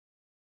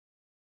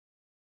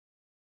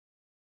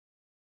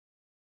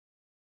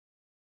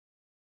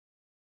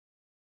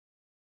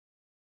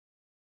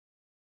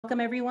Welcome,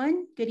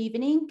 everyone. Good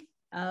evening.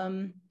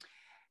 I'm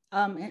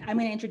going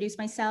to introduce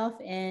myself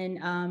in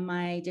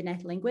my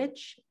Diné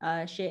language.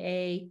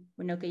 She'e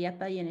winoka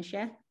yepa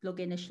yenishe,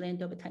 bloge nishlen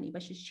do batani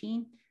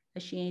bashichin,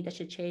 ashien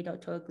dashache do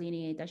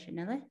toglini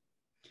dashanele.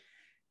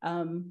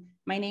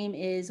 My name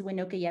is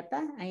Winoka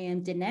Yepa. I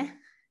am Diné,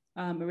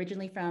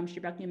 originally from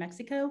Shreveport, New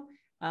Mexico,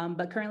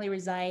 but currently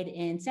reside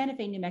in Santa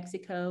Fe, New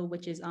Mexico,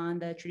 which is on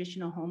the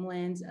traditional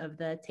homelands of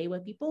the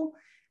Tewa people,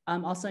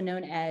 also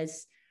known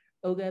as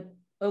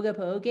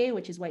Ogapoge,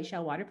 which is White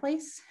Shell Water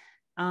Place.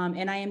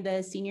 And I am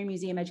the Senior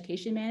Museum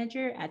Education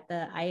Manager at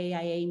the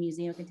IAIA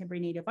Museum of Contemporary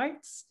Native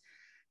Arts.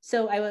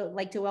 So I would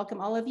like to welcome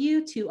all of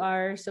you to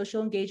our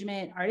social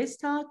engagement artist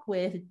talk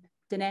with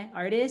Diné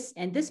artist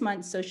and this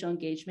month's social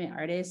engagement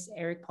artist,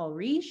 Eric Paul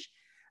Riege.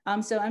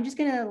 So I'm just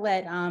gonna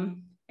let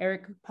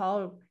Eric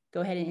Paul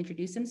go ahead and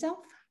introduce himself.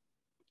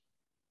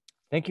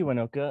 Thank you,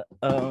 Winoka.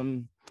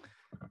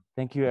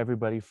 Thank you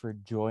everybody for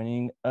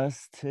joining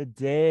us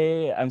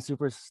today. I'm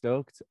super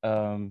stoked.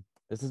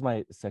 This is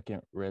my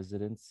second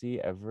residency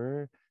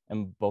ever,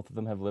 and both of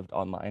them have lived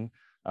online.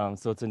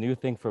 So it's a new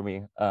thing for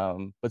me,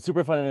 but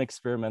super fun and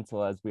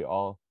experimental as we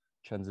all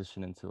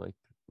transition into like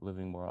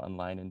living more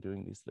online and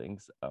doing these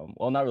things.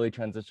 Well, not really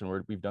transition,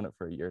 we've done it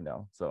for a year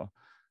now. So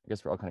I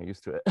guess we're all kind of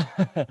used to it.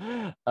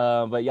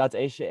 But yat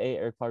Asia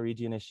Eric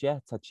Parigi Nishia,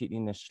 Tachiti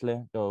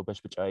Nishle, do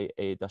Beshbachai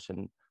a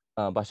Dashan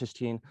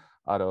Bashishtin,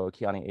 Aro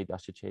Kiani a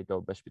Dashiche,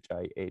 do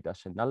Beshbachai a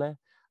Dashan Nale,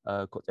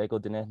 Kotego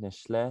Dine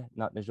Nishle,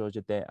 not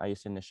Nijoja de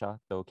Ayasin Nisha,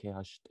 do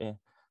Kehashte,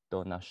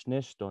 do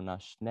Nashnish, do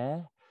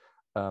Nashne.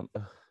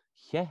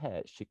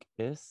 Yeah, Shik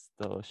is,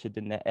 do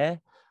Shidine.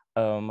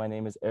 My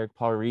name is Eric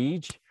Paul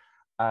Riege.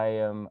 I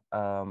am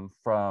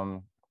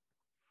from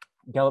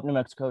Gallup, New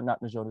Mexico,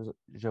 not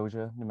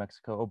Najoja, New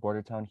Mexico, a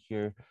border town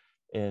here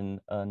in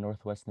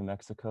northwest New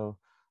Mexico,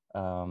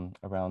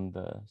 around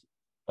the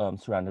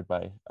surrounded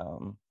by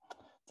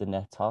the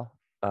Neta,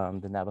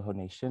 the Navajo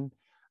Nation.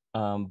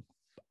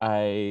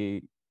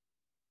 I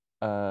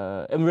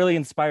am really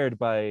inspired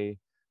by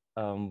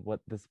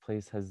what this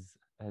place has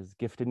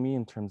gifted me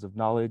in terms of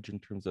knowledge, in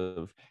terms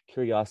of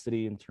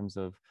curiosity, in terms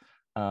of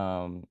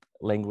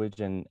language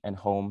and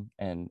home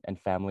and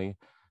family.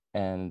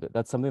 And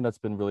that's something that's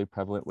been really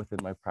prevalent within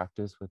my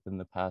practice within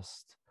the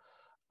past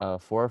 4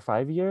 or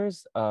 5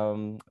 years,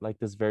 like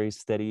this very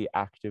steady,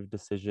 active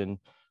decision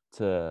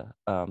to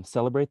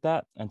celebrate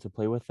that and to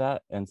play with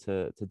that and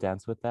to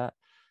dance with that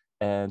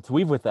and to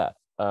weave with that.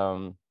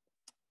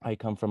 I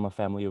come from a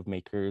family of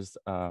makers,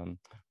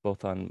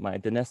 both on my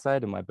Diné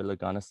side and my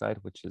Bilagana side,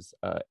 which is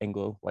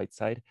Anglo white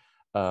side.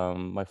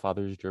 My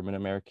father's German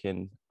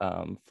American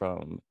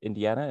from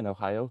Indiana and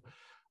Ohio.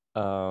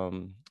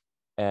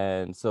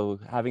 And so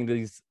having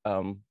these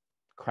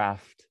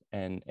craft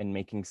and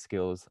making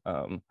skills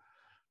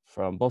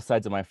from both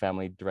sides of my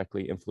family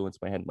directly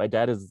influenced my hand. My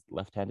dad is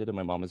left-handed and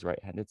my mom is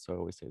right-handed. So I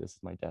always say this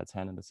is my dad's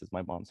hand and this is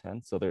my mom's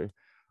hand. So they're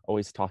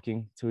always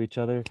talking to each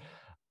other.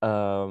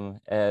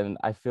 And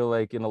I feel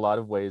like in a lot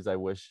of ways, I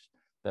wish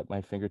that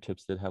my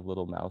fingertips did have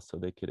little mouths so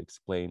they could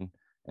explain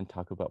and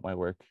talk about my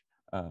work.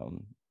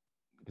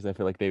 Because I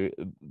feel like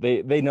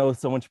they know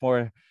so much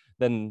more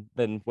than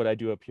what I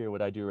do up here,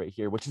 what I do right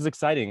here, which is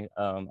exciting.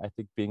 I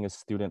think being a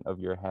student of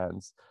your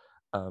hands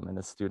and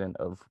a student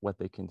of what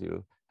they can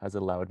do has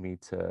allowed me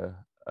to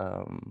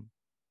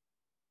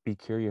be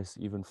curious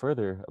even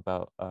further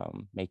about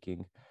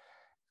making.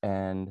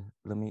 And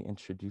let me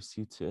introduce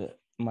you to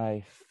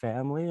my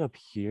family up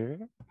here.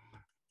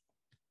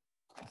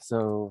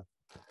 So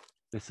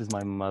this is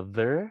my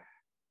mother,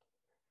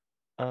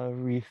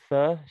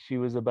 Aretha. She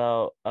was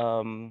about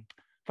 5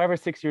 or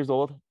 6 years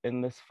old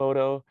in this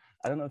photo.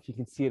 I don't know if you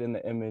can see it in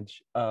the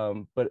image,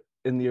 but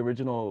in the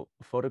original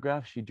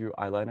photograph, she drew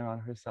eyeliner on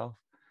herself.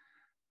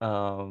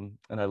 And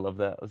I love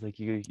that. I was like,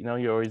 you know,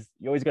 you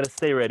always got to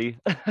stay ready.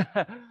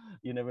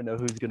 You never know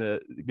who's gonna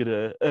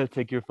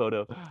take your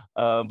photo.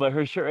 But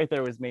her shirt right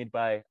there was made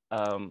by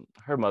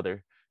her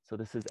mother. So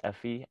this is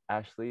Effie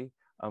Ashley.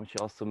 She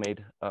also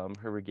made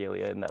her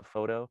regalia in that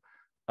photo.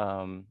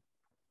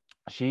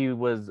 She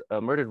was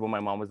murdered when my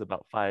mom was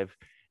about 5.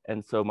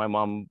 And so my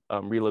mom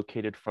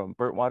relocated from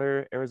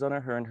Burntwater, Arizona,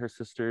 her and her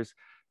sisters,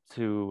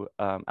 to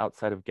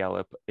outside of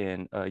Gallup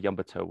in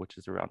Yumbato, which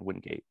is around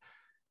Wingate.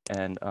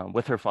 And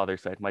with her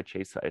father's side, my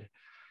Chase side.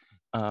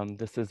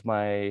 This is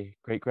my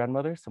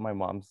great-grandmother, so my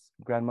mom's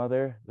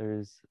grandmother.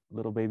 There's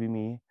little baby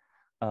me,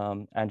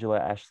 Angela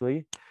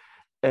Ashley.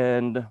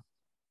 And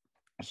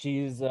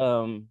she's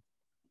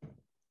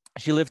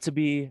she lived to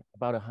be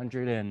about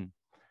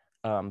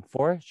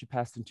 104. She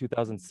passed in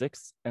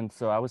 2006, and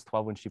so I was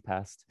 12 when she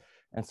passed,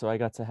 and so I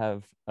got to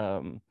have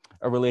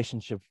a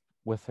relationship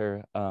with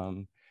her.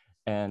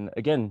 And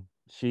again,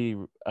 she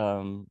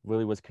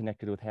really was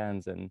connected with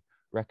hands and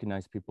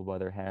recognized people by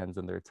their hands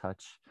and their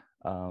touch.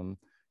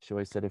 She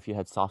always said if you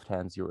had soft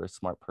hands, you were a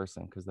smart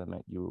person because that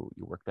meant you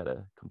worked at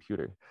a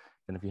computer.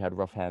 then if you had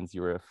rough hands,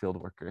 you were a field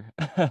worker.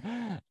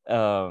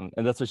 And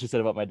that's what she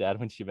said about my dad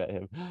when she met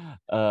him.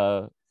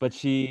 But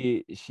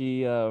she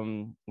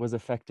was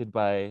affected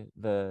by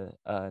the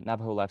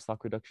Navajo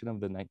livestock reduction of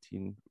the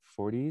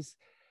 1940s.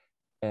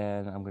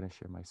 And I'm going to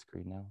share my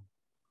screen now.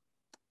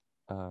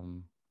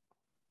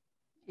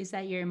 Is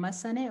that your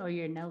masane or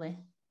your nele?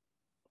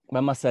 My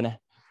masane.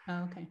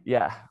 Oh, okay.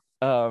 Yeah.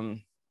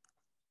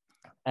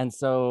 And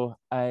so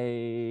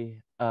I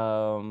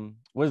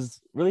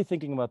was really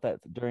thinking about that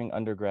during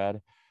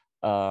undergrad,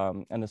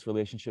 and this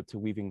relationship to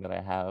weaving that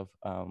I have,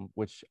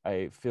 which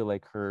I feel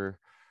like her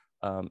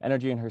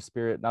energy and her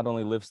spirit not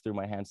only lives through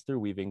my hands through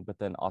weaving, but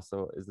then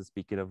also is this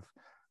beacon of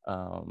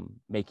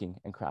making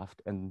and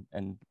craft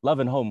and love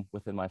and home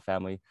within my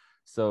family.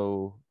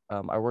 So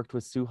I worked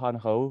with Sue Han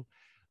Ho,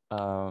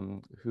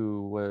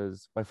 who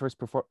was my first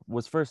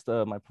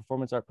my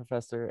performance art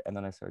professor, and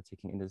then I started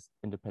taking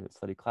independent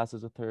study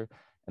classes with her,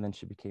 and then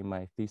she became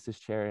my thesis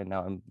chair, and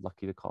now I'm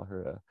lucky to call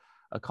her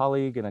a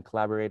colleague and a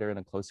collaborator and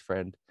a close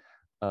friend.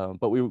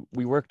 But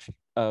we worked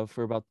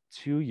for about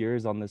 2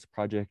 years on this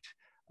project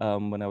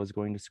when I was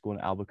going to school in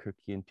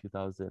Albuquerque in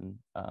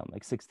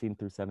 2016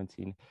 through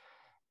 17,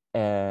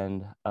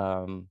 and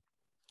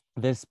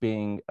this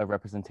being a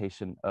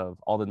representation of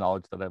all the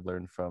knowledge that I've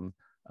learned from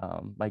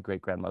my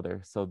great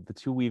grandmother. So the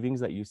two weavings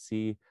that you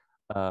see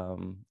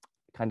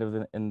kind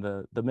of in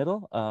the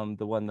middle,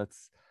 the one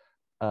that's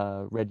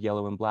red,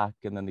 yellow, and black,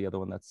 and then the other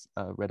one that's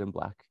red and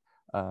black,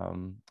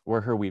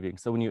 were her weaving.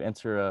 So when you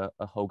enter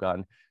a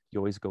hogan, you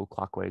always go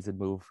clockwise and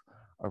move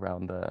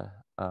around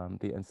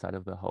the inside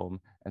of the home.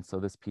 And so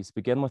this piece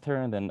began with her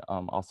and then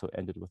also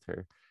ended with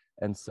her.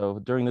 And so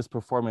during this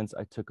performance,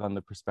 I took on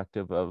the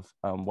perspective of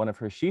one of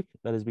her sheep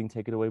that is being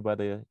taken away by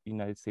the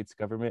United States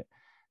government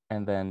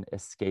and then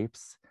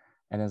escapes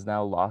and is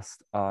now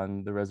lost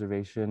on the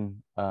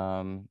reservation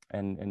and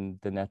in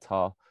the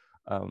Natal,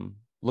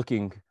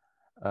 looking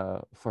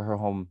for her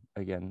home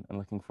again and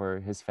looking for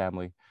his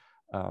family.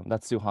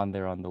 That's Suhan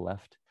there on the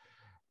left.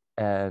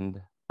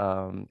 And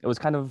it was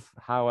kind of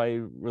how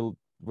I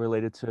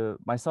related to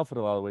myself in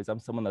a lot of ways. I'm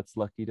someone that's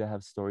lucky to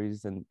have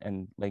stories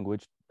and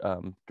language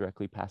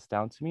directly passed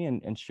down to me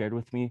and shared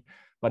with me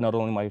by not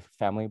only my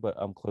family, but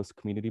close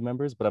community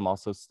members, but I'm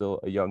also still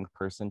a young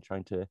person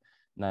trying to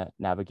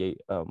navigate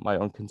my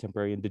own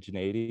contemporary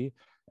indigeneity.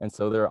 And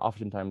so there are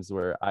often times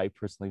where I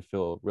personally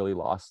feel really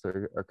lost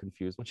or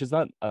confused, which is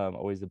not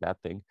always a bad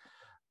thing,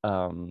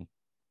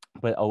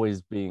 but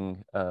always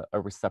being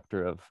a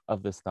receptor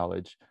of this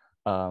knowledge.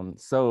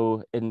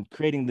 So in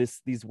creating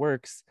these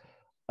works,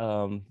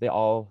 they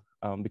all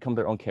become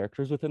their own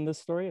characters within this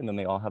story, and then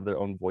they all have their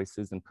own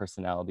voices and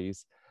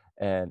personalities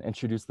and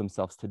introduce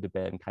themselves to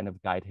Debe and kind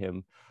of guide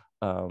him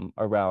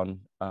around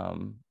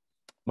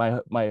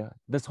my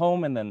this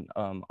home and then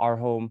our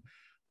home,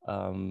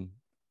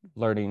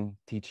 learning,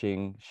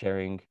 teaching,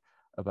 sharing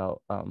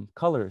about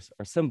colors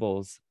or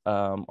symbols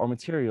or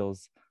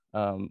materials.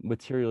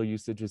 Material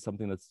usage is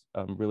something that's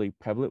really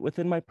prevalent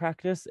within my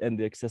practice, and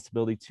the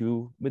accessibility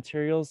to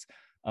materials,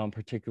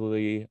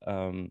 particularly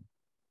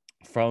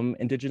from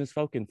Indigenous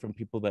folk and from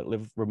people that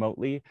live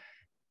remotely.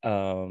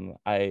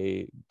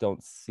 I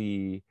don't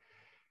see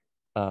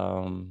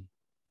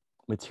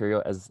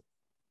material as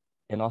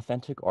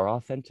inauthentic or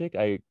authentic.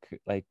 I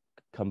like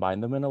combine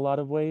them in a lot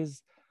of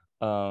ways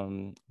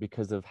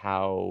because of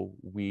how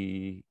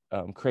we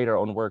create our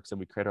own works and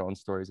we create our own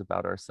stories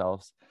about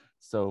ourselves.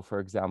 So for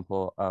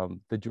example,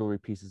 the jewelry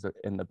pieces are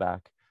in the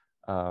back.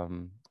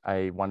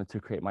 I wanted to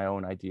create my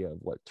own idea of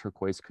what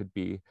turquoise could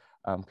be,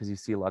 because you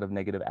see a lot of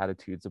negative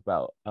attitudes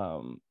about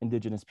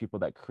Indigenous people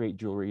that create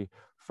jewelry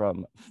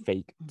from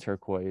fake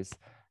turquoise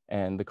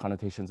and the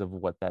connotations of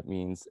what that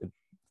means,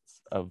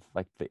 of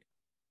like the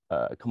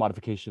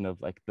commodification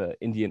of like the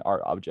Indian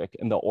art object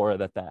and the aura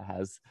that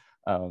has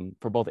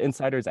for both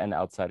insiders and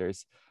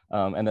outsiders.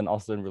 And then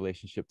also in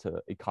relationship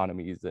to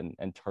economies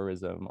and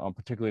tourism,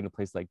 particularly in a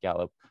place like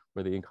Gallup,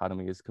 where the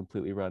economy is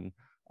completely run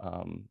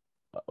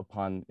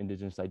upon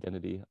Indigenous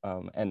identity,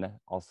 and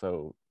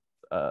also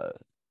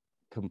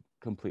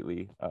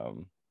completely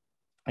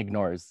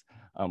ignores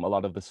a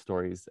lot of the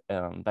stories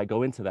that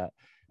go into that.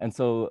 And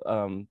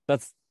so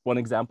that's one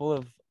example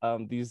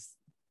of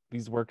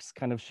these works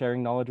kind of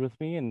sharing knowledge with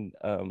me and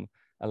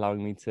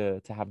allowing me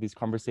to have these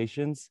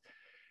conversations.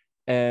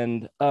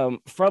 And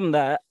from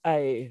that,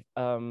 I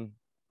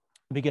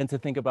began to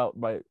think about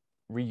my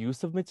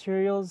reuse of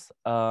materials.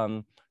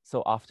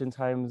 So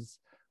oftentimes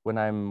when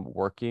I'm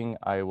working,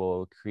 I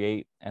will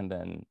create and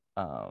then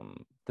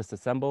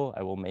disassemble.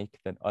 I will make,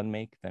 then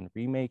unmake, then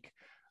remake.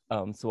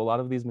 So a lot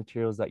of these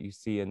materials that you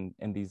see in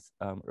these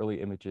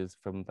early images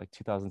from like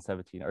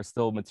 2017 are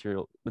still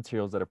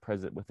materials that are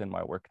present within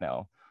my work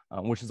now,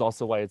 which is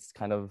also why it's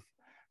kind of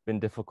been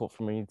difficult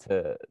for me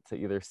to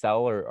either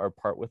sell or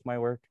part with my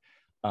work,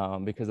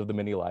 because of the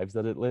many lives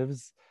that it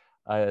lives.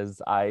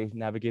 As I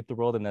navigate the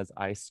world and as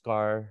I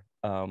scar,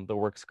 the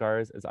work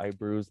scars, as I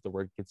bruise, the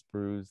work gets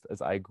bruised,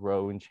 as I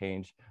grow and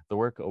change, the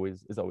work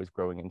is always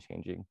growing and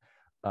changing.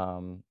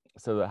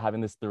 So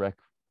having this direct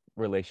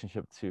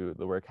relationship to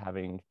the work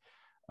having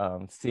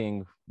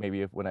seeing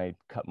maybe if when I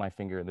cut my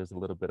finger, there's a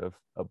little bit of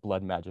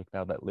blood magic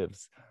now that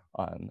lives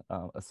on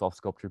a self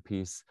sculpture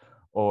piece,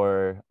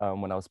 or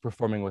when I was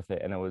performing with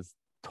it and it was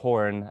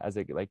torn as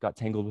it like got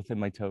tangled within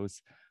my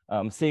toes.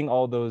 Seeing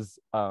all those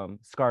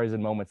scars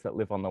and moments that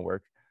live on the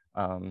work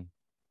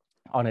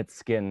on its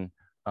skin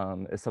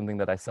is something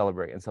that I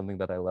celebrate and something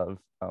that I love,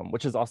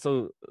 which has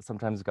also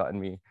sometimes gotten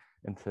me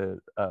into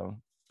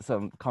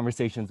some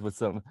conversations with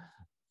some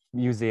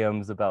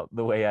museums about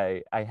the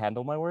way I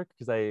handle my work,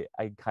 because I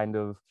kind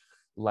of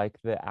like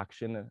the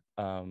action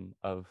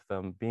of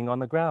them being on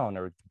the ground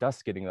or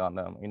dust getting on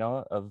them, you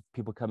know, of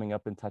people coming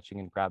up and touching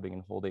and grabbing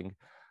and holding.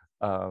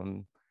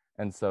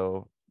 And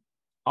so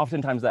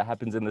oftentimes that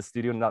happens in the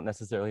studio, not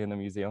necessarily in the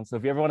museum. So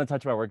if you ever want to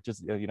touch my work,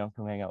 just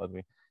come hang out with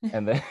me,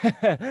 and then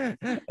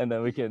and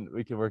then we can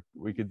work,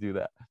 we could do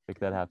that, make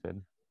that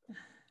happen.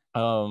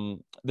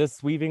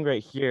 This weaving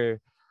right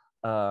here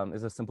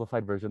is a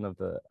simplified version of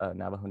the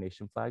Navajo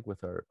Nation flag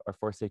with our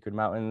four sacred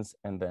mountains,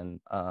 and then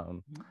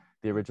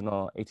the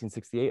original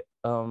 1868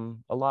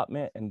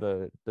 allotment in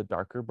the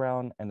darker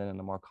brown, and then in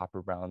the more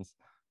copper browns,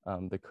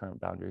 the current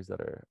boundaries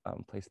that are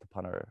placed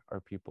upon our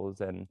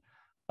peoples. And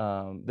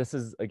this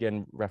is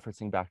again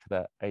referencing back to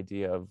that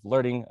idea of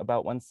learning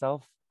about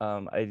oneself.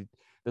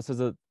 This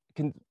was a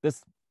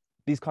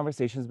these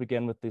conversations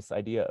begin with this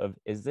idea of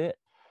is it.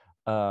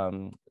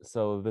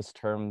 So this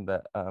term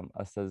that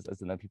us as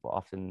Diné people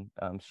often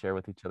share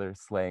with each other,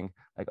 slang,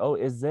 like, oh,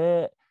 is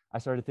it? I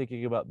started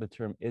thinking about the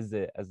term is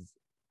it as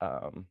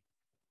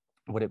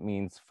what it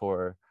means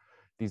for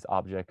these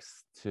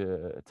objects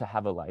to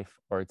have a life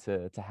or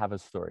to have a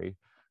story,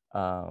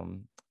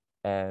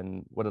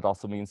 and what it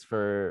also means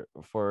for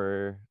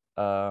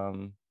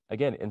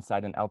again,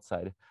 inside and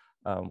outside,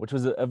 which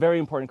was a very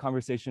important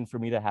conversation for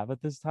me to have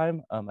at this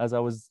time, as I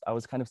was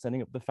kind of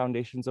setting up the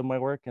foundations of my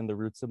work and the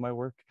roots of my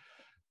work.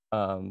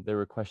 There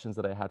were questions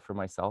that I had for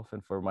myself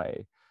and for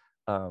my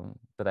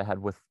that I had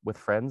with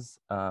friends,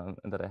 and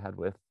that I had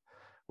with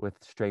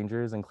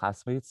strangers and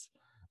classmates.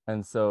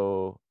 And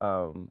so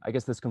I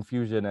guess this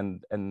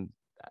confusion and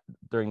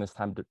during this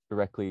time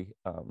directly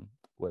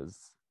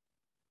was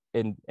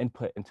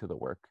input into the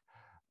work.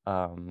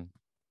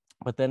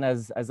 But then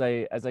as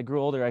I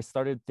grew older, I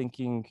started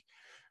thinking,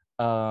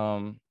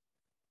 I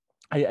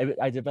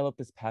developed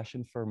this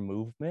passion for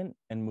movement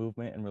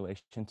in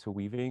relation to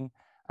weaving.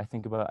 I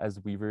think about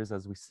as weavers,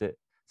 as we sit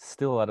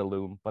still at a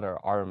loom, but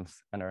our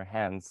arms and our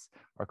hands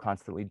are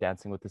constantly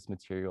dancing with this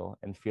material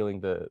and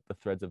feeling the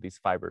threads of these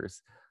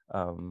fibers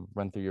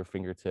run through your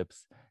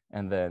fingertips,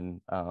 and then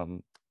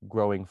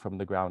growing from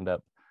the ground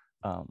up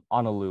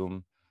on a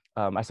loom.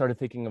 I started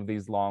thinking of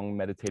these long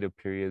meditative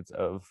periods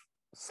of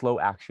slow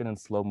action and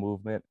slow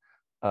movement,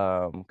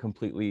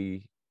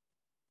 completely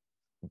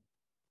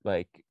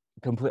like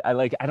I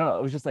don't know,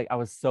 it was just like I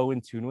was so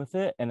in tune with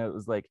it. And it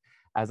was like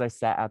as I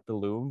sat at the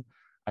loom,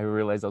 I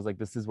realized I was like,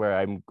 this is where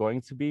I'm going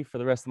to be for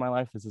the rest of my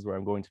life, this is where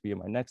I'm going to be in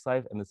my next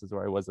life, and this is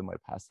where I was in my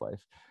past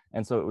life.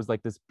 And so it was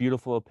like this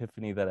beautiful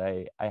epiphany that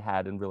I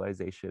had in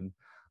realization,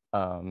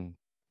 and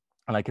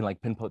I can like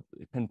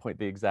pinpoint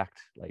the exact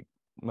like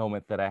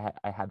moment that I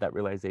had that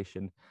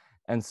realization.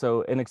 And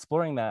so in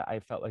exploring that, I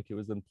felt like it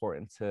was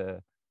important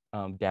to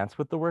dance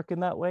with the work in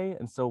that way.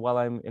 And so while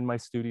I'm in my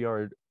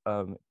studio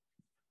or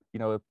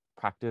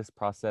practice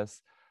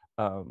process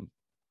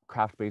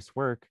craft-based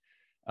work,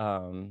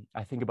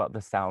 I think about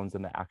the sounds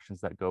and the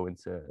actions that go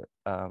into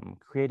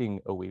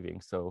creating a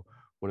weaving. So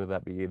whether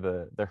that be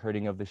the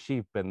herding of the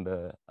sheep and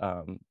the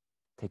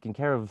taking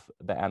care of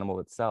the animal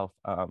itself,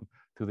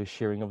 through the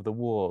shearing of the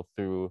wool,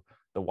 through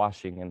the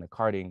washing and the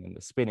carding and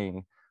the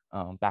spinning,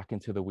 back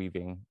into the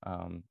weaving.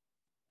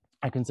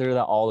 I consider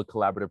that all a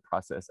collaborative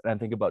process. And I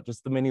think about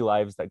just the many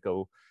lives that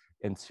go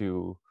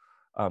into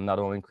not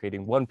only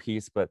creating one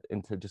piece, but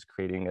into just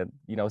creating a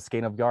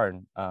skein of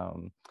yarn,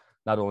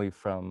 not only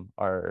from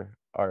our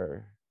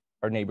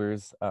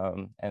neighbors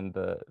and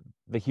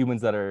the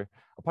humans that are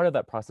a part of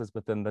that process,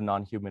 but then the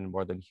non-human,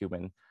 more than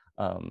human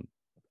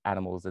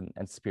animals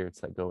and spirits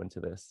that go into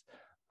this.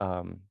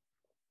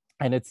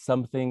 And it's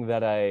something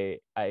that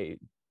I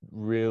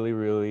really,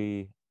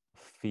 really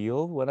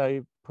feel when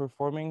I'm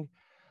performing.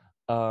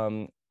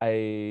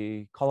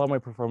 I call all my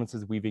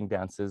performances weaving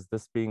dances,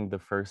 this being the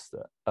first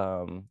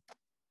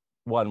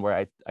one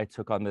where I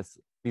took on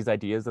these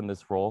ideas and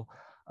this role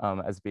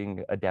as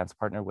being a dance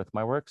partner with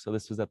my work. So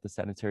this was at the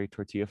Sanitary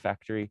Tortilla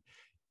Factory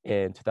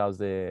in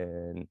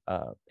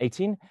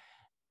 2018,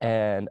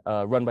 and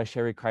run by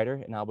Sherry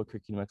Kreider in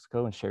Albuquerque, New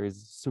Mexico. And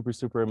Sherry's super,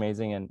 super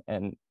amazing.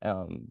 And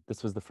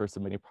this was the first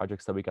of many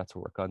projects that we got to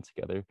work on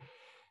together.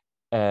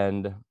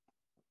 And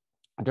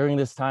during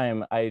this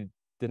time, I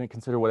didn't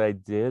consider what I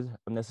did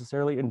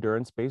necessarily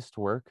endurance-based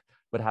work,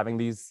 but having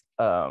these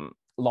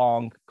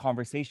long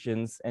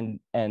conversations and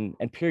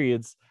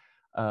periods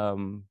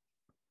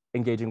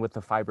engaging with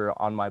the fiber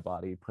on my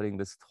body, putting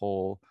this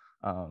toll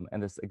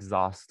and this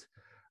exhaust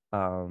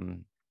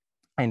and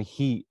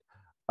heat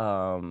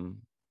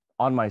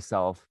on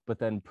myself, but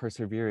then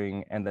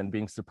persevering and then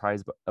being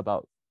surprised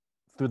about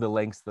through the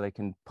lengths that I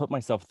can put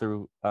myself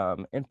through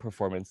in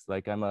performance.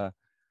 Like I'm a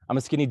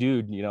skinny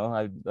dude, you know.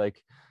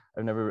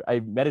 I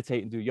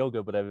meditate and do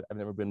yoga, but I've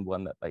never been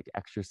one that like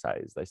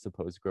exercised, I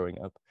suppose, growing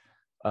up,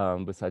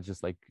 besides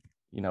just like,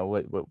 you know,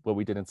 what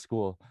we did in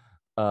school.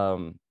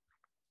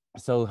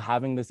 So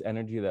having this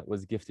energy that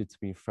was gifted to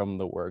me from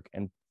the work,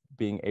 and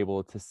being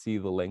able to see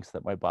the lengths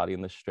that my body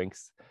and the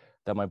strengths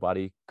that my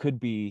body could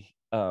be,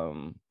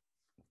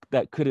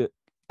 that could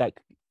that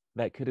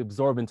that could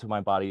absorb into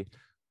my body,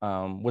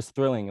 was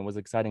thrilling and was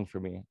exciting for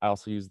me. I've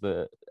used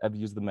the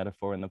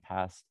metaphor in the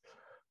past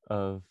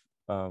of,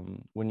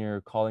 when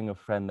you're calling a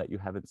friend that you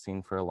haven't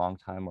seen for a long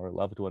time, or a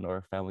loved one or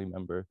a family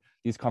member,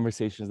 these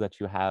conversations that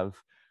you have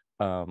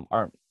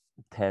aren't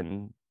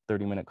 10-30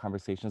 minute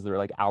conversations. They're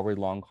like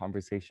hour-long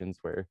conversations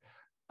where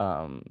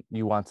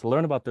you want to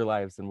learn about their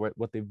lives and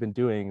what they've been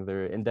doing,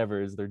 their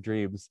endeavors, their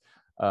dreams,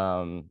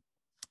 and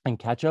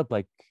catch up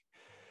like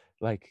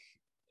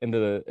in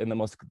the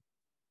most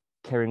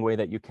caring way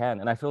that you can.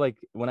 And I feel like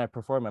when I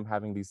perform, I'm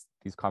having these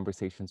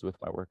conversations with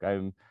my work.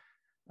 I'm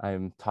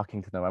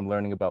talking to them. I'm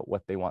learning about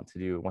what they want to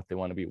do, what they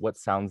want to be, what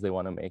sounds they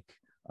want to make,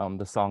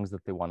 the songs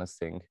that they want to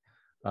sing.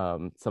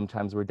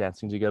 Sometimes we're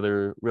dancing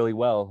together really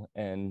well,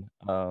 and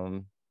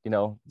you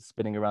know,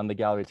 spinning around the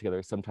gallery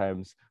together.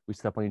 Sometimes we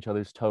step on each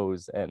other's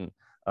toes, and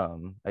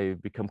I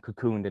become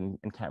cocooned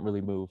and can't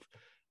really move.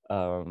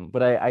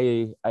 But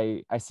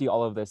I see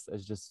all of this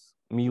as just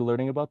me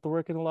learning about the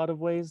work in a lot of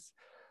ways.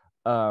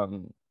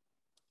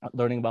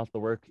 Learning about the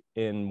work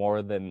in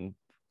more than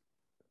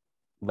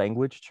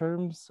language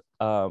terms.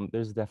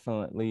 There's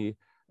definitely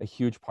a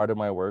huge part of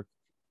my work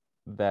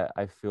that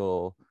I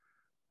feel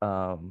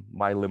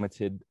my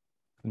limited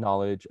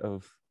knowledge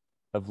of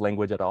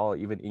language at all,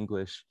 even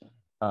English,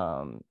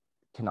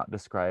 cannot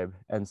describe.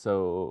 And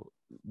so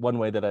one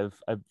way that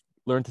I've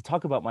learned to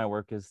talk about my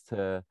work is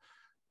to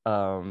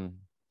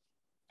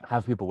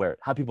have people wear it,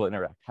 have people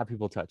interact, have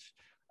people touch.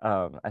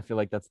 I feel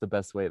like that's the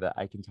best way that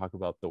I can talk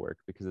about the work,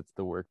 because it's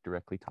the work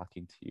directly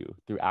talking to you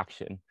through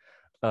action.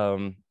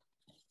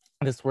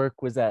 This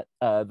work was at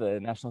the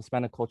National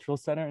Hispanic Cultural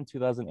Center in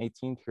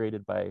 2018,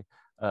 curated by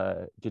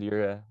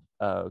Jadira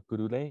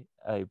Gurule.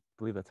 I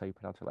believe that's how you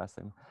pronounce her last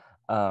name.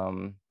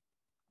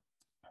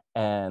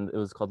 And it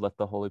was called Let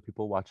the Holy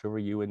People Watch Over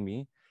You and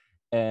Me.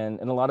 And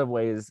in a lot of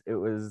ways, it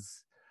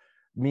was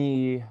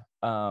me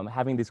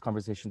having these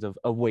conversations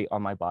of weight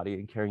on my body,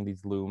 and carrying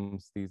these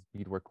looms, these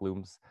beadwork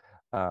looms,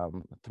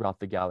 throughout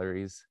the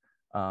galleries.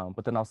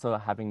 But then also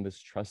having this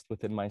trust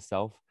within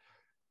myself,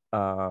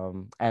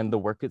 and the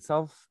work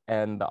itself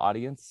and the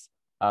audience,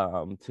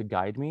 to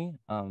guide me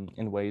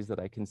in ways that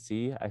I can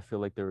see. I feel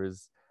like there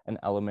is an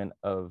element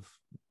of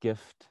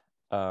gift,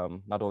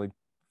 not only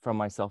from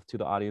myself to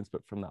the audience,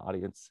 but from the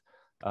audience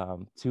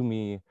to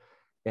me,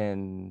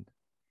 in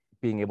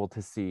being able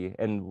to see.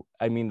 And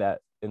I mean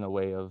that in a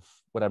way of,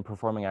 when I'm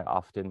performing,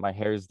 my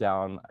hair is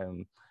down, I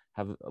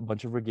have a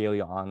bunch of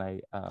regalia on, I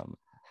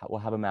will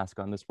have a mask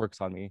on. This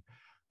works on me.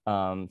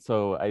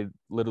 So I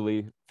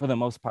literally, for the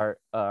most part,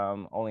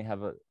 only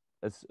have a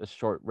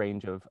short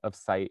range of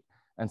sight.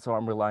 And so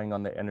I'm relying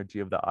on the energy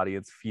of the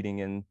audience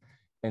feeding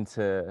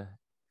into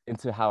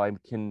how I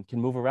can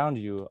move around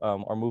you,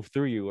 or move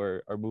through you,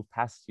 or move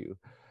past you.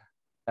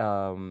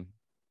 And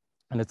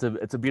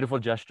it's a beautiful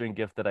gesture and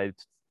gift that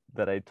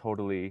I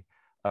totally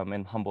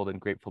am humbled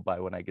and grateful by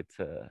when I get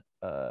to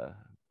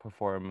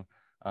perform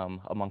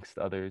amongst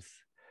others.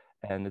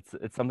 And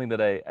it's something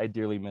that I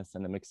dearly miss,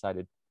 and I'm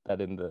excited that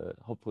in the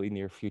hopefully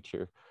near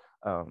future,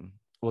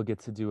 we'll get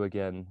to do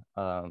again,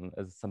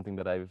 as something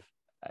that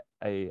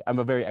I'm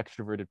a very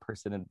extroverted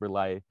person, and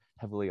rely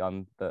heavily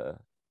on the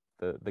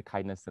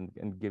kindness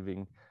and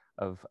giving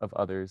of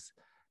others.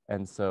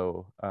 And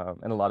so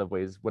in a lot of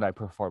ways, when I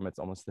perform, it's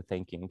almost the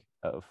thanking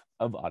of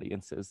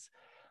audiences.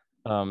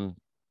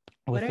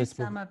 What are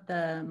some of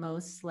the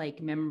most like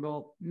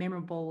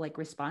memorable like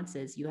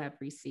responses you have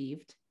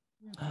received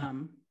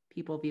from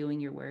people viewing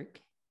your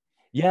work?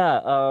 Yeah,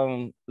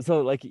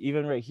 so like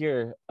even right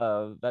here,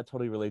 that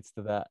totally relates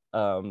to that.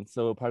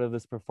 So part of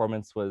this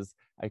performance was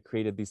I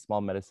created these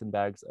small medicine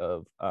bags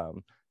of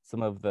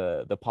some of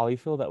the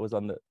polyfill that was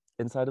on the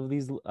inside of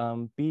these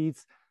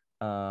beads,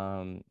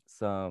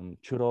 some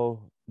churro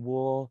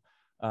wool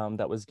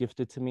that was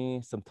gifted to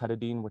me, some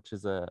tadadine, which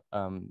is a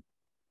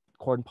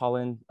corn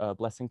pollen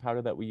blessing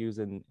powder that we use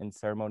in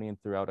ceremony and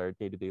throughout our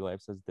day-to-day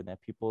lives as Diné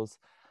peoples,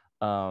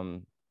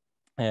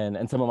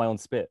 and some of my own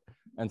spit.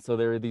 And so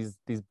there are these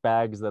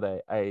bags that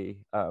I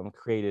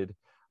created,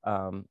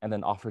 and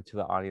then offered to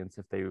the audience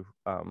if they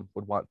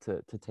would want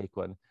to take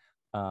one.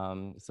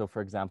 So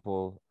for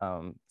example,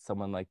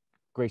 someone like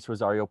Grace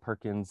Rosario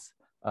Perkins,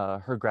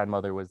 her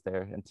grandmother was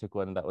there and took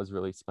one, and that was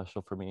really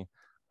special for me.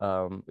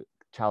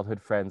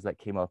 Childhood friends that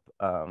came up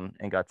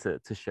and got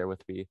to share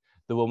with me.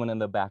 The woman in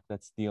the back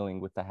that's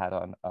kneeling with the hat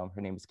on,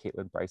 her name is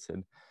Caitlin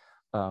Bryson.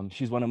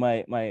 She's one of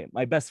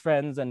my best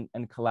friends and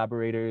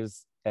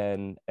collaborators,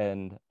 and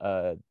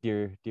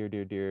dear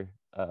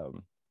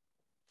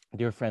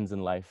friends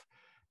in life.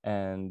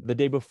 And the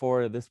day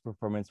before this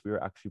performance, we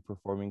were actually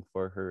performing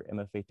for her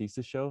MFA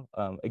thesis show,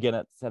 again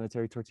at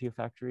Sanitary Tortilla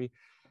Factory.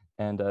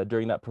 And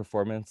during that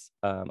performance,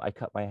 I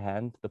cut my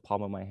hand, the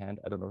palm of my hand.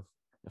 I don't know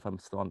if I'm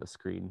still on the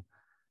screen,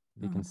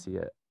 if you can see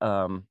it.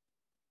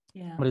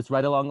 Yeah. But it's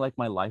right along like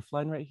my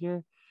lifeline right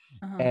here.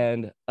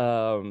 And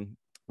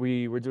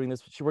we were doing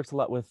this. She works a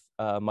lot with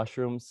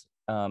mushrooms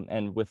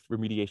and with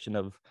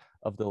remediation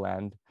of the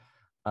land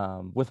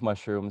with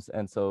mushrooms.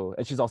 And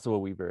she's also a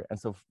weaver. And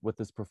so with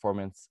this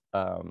performance,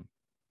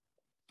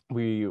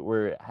 we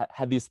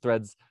had these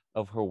threads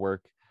of her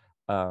work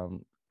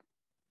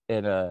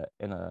in a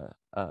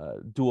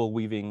dual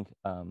weaving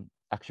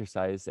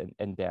exercise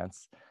and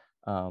dance.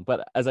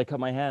 But as I cut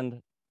my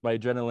hand, my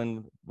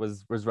adrenaline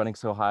was running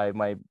so high,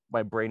 my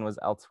brain was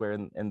elsewhere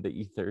in the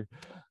ether.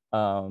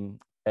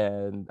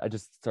 And I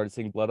just started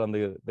seeing blood on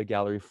the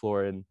gallery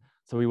floor. And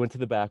so we went to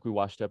the back, we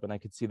washed up, and I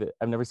could see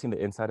I've never seen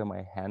the inside of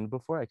my hand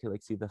before. I could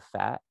like see the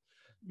fat.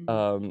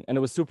 And it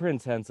was super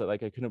intense that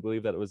like I couldn't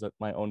believe that it was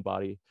my own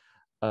body.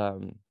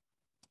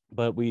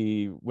 But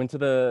we went to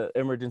the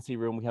emergency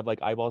room. We have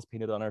like eyeballs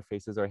painted on our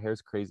faces. Our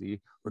hair's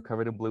crazy. We're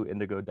covered in blue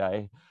indigo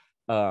dye.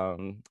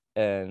 And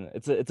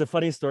it's a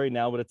funny story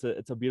now, but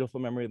it's a beautiful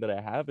memory that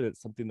I have, and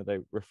it's something that I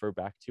refer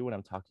back to when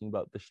I'm talking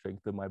about the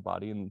strength of my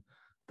body and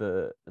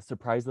the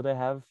surprise that I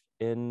have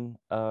in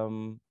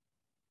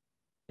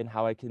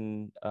how I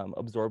can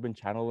absorb and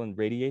channel and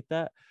radiate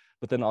that.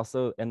 But then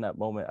also in that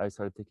moment, I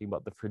started thinking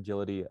about the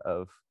fragility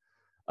of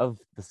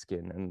the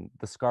skin and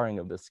the scarring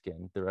of the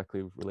skin,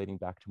 directly relating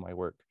back to my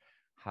work,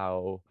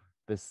 how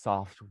this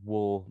soft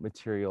wool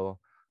material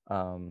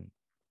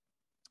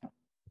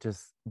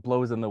just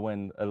blows in the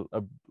wind,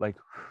 like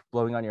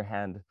blowing on your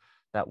hand.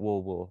 That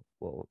wool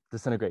will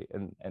disintegrate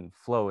and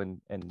flow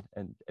and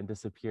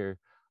disappear.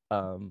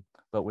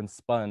 But when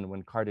spun,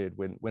 when carded,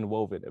 when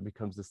woven, it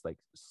becomes this like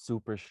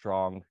super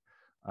strong,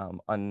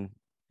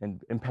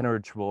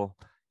 impenetrable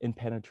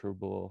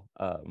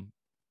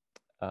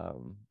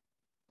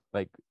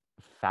like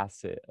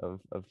facet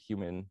of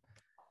human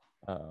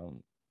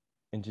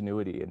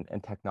ingenuity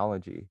and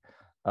technology.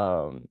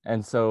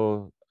 And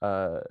so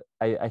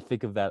I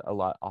think of that a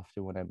lot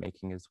often when I'm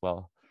making as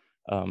well.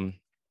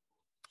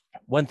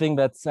 One thing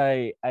that's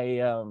I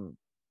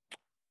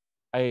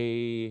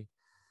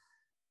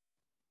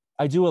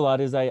do a lot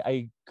is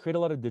I create a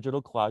lot of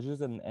digital collages,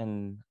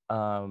 and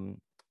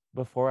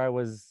before I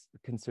was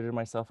considered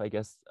myself, I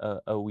guess,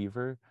 a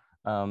weaver,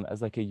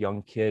 as like a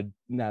young kid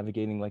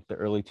navigating like the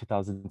early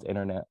 2000s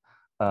internet,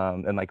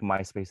 and like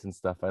MySpace and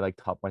stuff. I like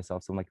taught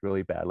myself some like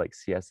really bad like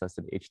CSS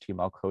and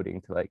HTML coding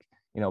to like,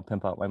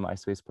 pimp out my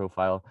MySpace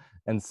profile.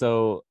 And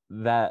so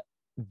that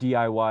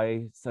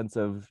DIY sense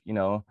of,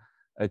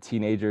 a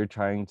teenager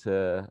trying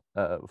to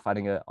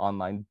finding a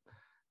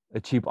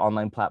cheap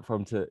online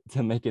platform to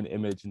make an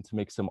image and to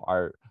make some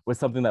art was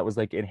something that was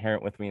like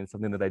inherent with me, and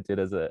something that I did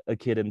as a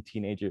kid and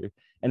teenager.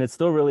 And it's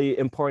still really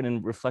important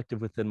and reflective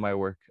within my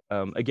work.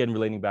 Again,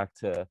 relating back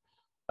to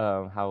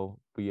how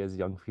we as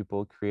young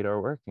people create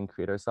our work and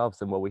create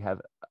ourselves and what we have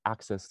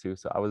access to.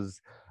 So I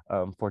was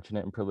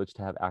fortunate and privileged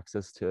to have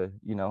access to,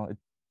 a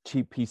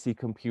cheap PC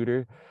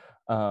computer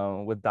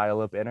with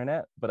dial-up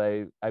internet, but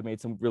I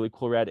made some really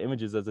cool rad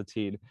images as a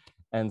teen.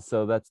 And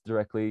so that's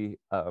directly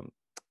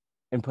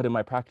input in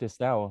my practice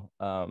now.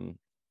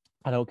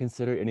 I don't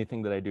consider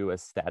anything that I do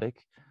as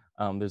static.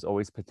 There's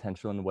always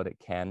potential in what it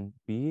can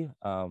be.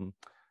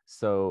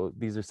 So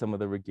these are some of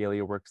the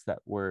regalia works that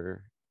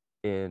were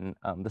in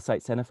the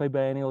site Santa Fe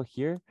Biennial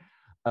here.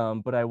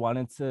 But I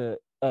wanted to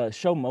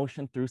show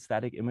motion through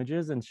static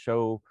images and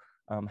show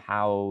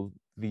how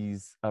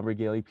these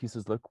regalia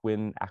pieces look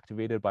when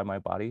activated by my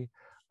body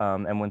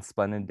and when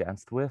spun and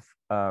danced with.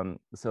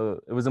 So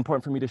it was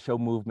important for me to show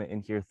movement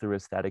in here through a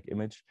static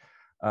image.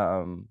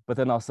 But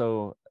then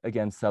also,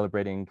 again,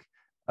 celebrating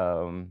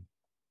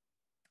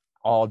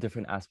all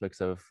different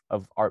aspects of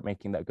art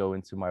making that go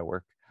into my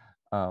work.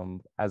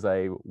 As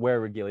I wear a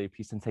regalia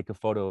piece and take a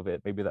photo of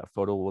it, maybe that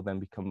photo will then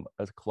become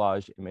a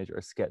collage image or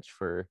a sketch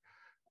for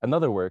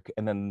another work.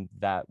 And then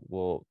that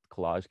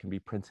collage can be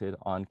printed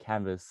on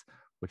canvas,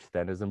 which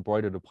then is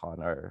embroidered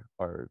upon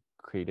or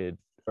created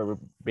or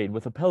made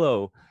with a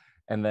pillow,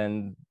 and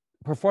then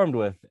performed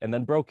with, and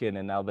then broken.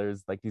 And now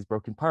there's like these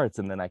broken parts,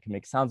 and then I can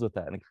make sounds with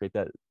that and create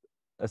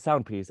a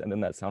sound piece, and then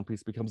that sound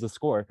piece becomes a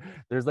score.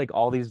 There's like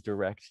all these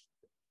direct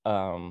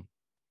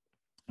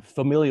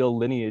familial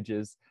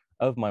lineages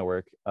of my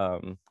work,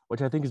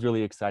 which I think is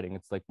really exciting.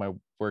 It's like my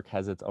work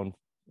has its own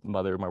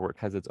mother, my work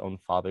has its own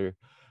father,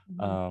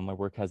 my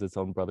work has its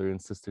own brother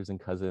and sisters and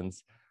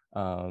cousins,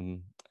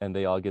 and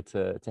they all get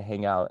to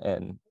hang out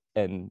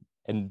and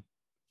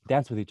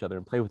dance with each other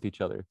and play with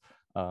each other.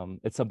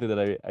 It's something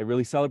that I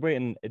really celebrate,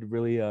 and it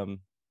really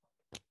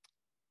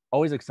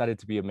always excited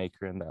to be a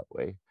maker in that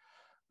way.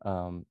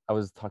 I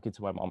was talking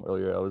to my mom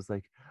earlier. I was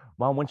like,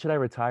 Mom, when should I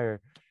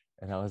retire?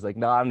 And I was like,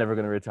 no, I'm never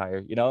going to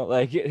retire.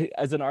 Like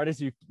as an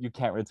artist, you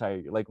can't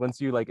retire. Like once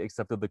you like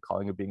accepted the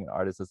calling of being an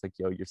artist, it's like,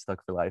 yo, you're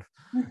stuck for life,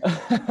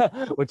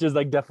 which is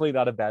like definitely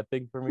not a bad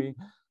thing for me.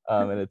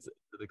 And it's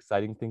an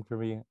exciting thing for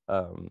me.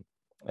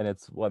 and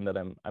it's one that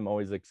I'm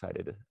always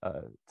excited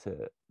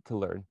to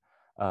learn.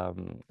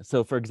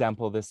 So for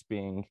example, this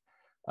being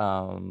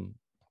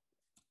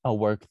a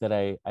work that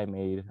I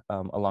made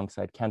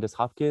alongside Candace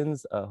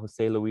Hopkins,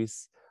 Jose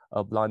Luis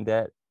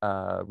Blondet,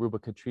 Ruba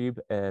Katrib,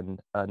 and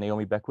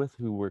Naomi Beckwith,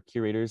 who were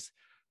curators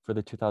for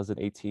the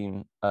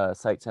 2018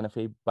 Site Santa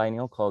Fe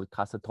Biennial called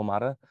Casa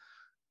Tomada.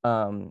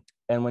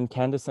 And when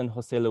Candace and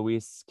Jose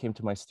Luis came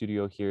to my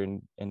studio here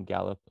in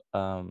Gallup,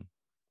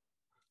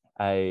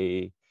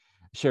 I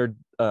shared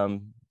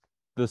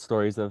the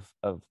stories of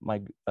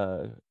my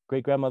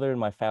great grandmother and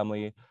my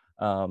family,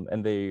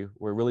 and they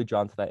were really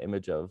drawn to that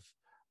image of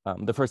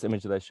the first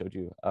image that I showed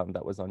you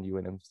that was on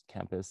UNM's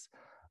campus,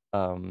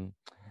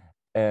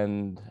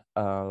 and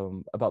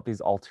about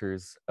these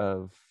altars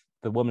of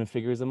the woman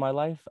figures in my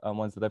life,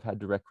 ones that I've had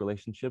direct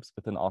relationships,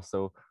 but then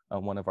also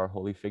one of our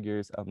holy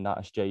figures,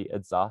 Naash Jay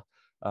Edzah,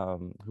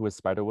 who was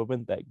Spider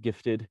Woman, that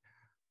gifted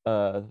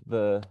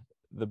the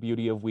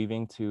beauty of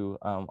weaving to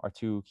our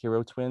two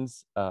hero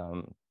twins,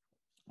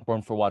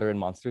 Born for Water and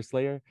Monster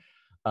Slayer.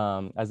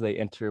 As they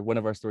enter, one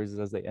of our stories is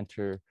as they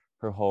enter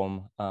her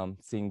home,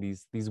 seeing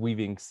these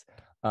weavings,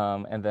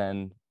 and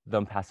then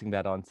them passing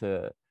that on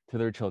to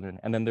their children,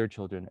 and then their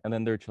children, and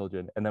then their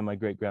children, and then my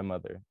great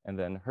grandmother, and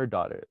then her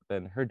daughter,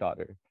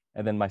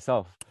 and then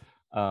myself.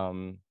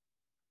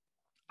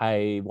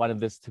 I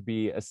wanted this to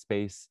be a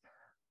space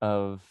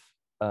of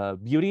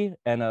beauty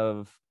and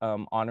of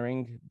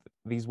honoring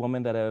these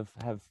women that have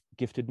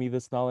gifted me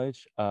this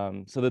knowledge.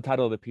 So the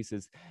title of the piece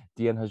is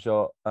Dien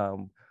Hajo,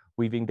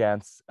 Weaving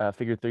Dance,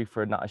 Figure 3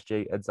 for Naash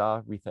J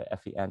Edzah, Retha,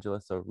 Effie, Angela.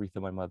 So Retha,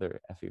 my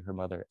mother, Effie, her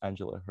mother,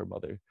 Angela, her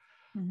mother.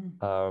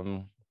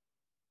 Mm-hmm.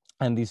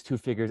 And these two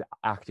figures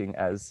acting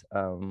as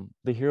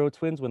the hero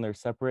twins when they're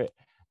separate.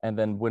 And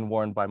then when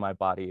worn by my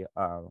body,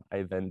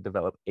 I then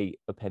develop 8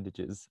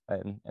 appendages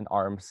and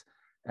arms.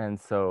 And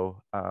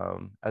so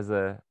as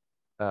a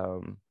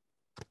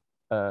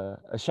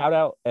shout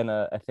out and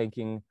a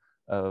thanking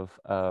of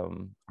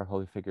our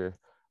holy figure,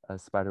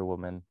 Spider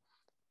Woman.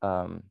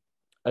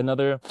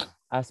 Another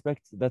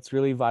aspect that's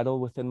really vital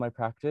within my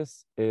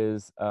practice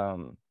is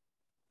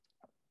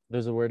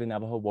there's a word in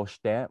Navajo,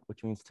 woshtant,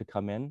 which means to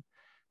come in.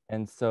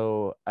 And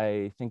so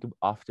I think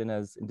often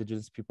as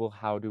Indigenous people,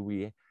 how do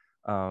we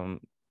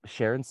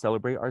share and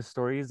celebrate our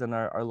stories and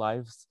our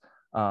lives,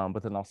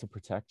 but then also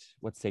protect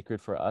what's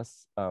sacred for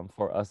us,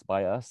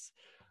 by us,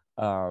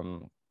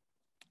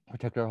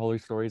 protect our holy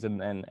stories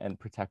and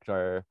protect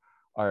our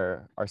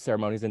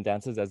ceremonies and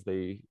dances as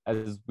we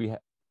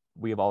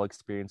have all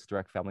experienced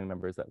direct family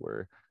members that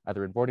were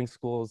either in boarding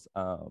schools,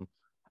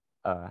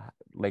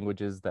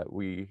 languages that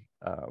we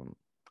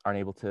aren't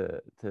able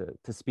to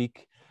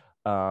speak,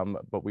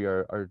 but we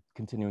are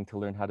continuing to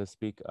learn how to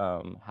speak,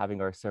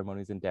 having our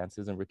ceremonies and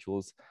dances and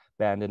rituals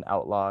banned and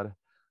outlawed.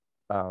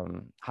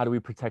 How do we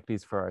protect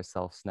these for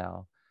ourselves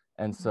now?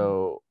 And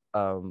so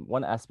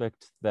one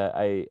aspect that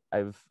I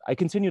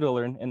continue to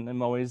learn, and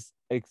I'm always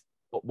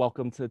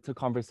welcome to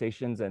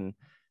conversations and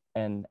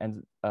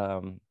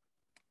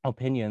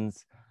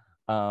opinions.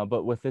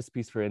 But with this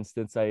piece, for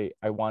instance, I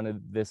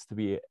wanted this to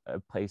be a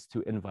place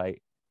to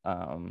invite,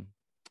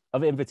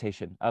 of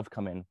invitation, of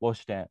come in,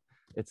 woshtant.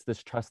 It's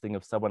this trusting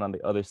of someone on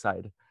the other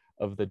side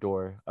of the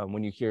door.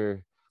 When you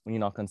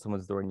knock on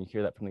someone's door and you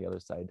hear that from the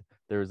other side,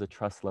 there is a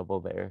trust level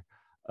there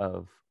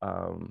of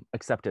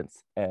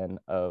acceptance and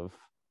of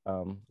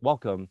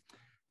welcome.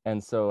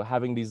 And so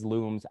having these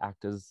looms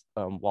act as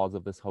walls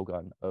of this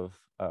hogan of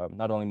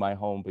not only my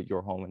home, but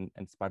your home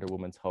and Spider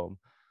Woman's home.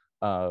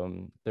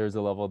 There's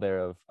a level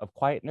there of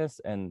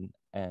quietness and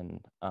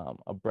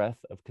a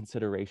breath of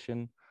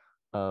consideration,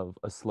 of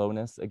a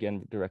slowness,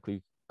 again,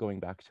 directly going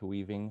back to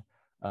weaving.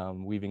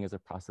 Weaving is a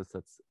process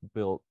that's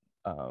built,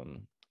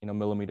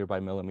 millimeter by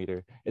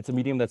millimeter. It's a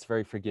medium that's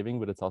very forgiving,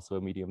 but it's also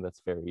a medium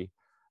that's very,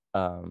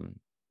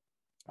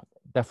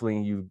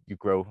 definitely you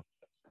grow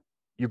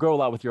a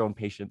lot with your own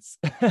patience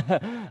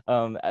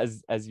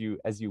as you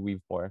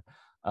weave more.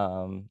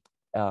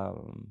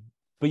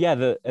 But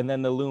yeah, and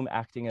then the loom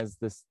acting as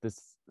this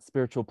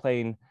spiritual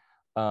plane,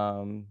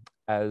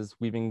 as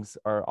weavings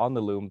are on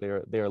the loom,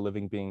 they are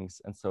living beings.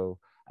 And so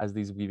as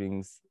these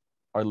weavings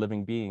are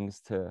living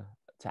beings to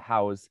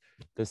house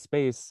this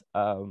space,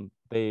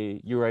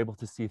 you're able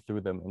to see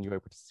through them and you're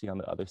able to see on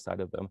the other side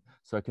of them.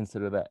 So I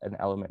consider that an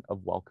element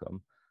of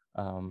welcome,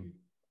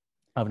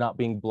 of not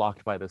being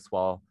blocked by this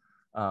wall,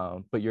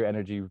 but your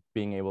energy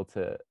being able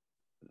to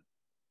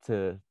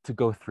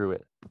go through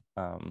it.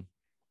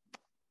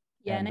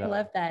 Yeah, and I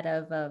love that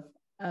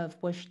of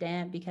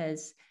woshtant,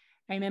 because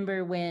I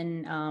remember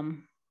when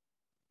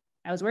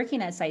I was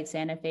working at Site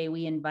Santa Fe,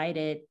 we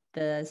invited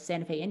the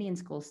Santa Fe Indian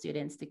School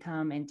students to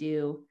come and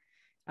do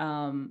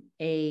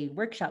a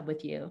workshop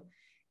with you.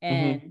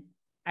 And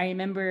I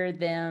remember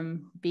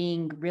them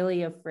being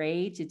really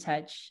afraid to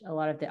touch a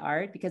lot of the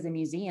art, because in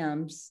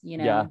museums,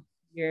 you're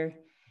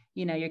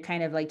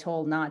kind of like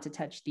told not to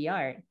touch the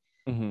art.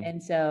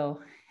 And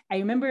so I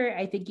remember,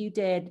 I think you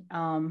did,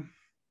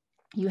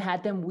 you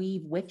had them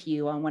weave with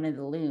you on one of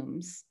the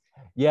looms.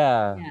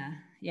 Yeah.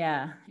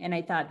 And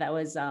I thought that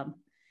was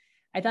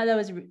I thought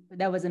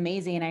that was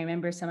amazing. And I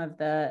remember some of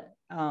the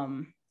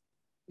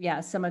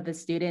some of the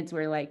students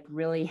were like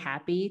really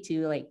happy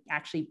to like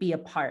actually be a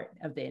part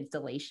of the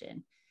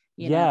installation,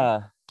 you know.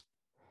 Yeah,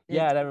 It's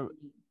yeah.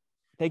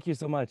 Thank you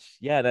so much.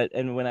 Yeah,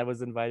 and when I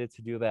was invited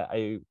to do that,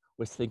 I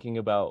was thinking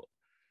about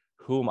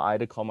who am I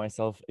to call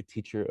myself a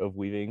teacher of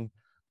weaving.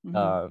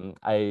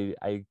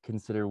 I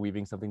consider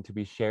weaving something to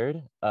be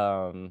shared.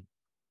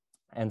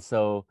 And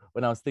so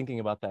when I was thinking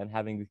about that and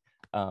having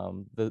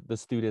the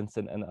students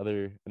and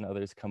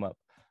others come up,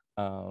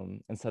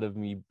 instead of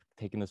me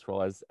taking this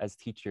role as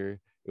teacher,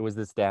 it was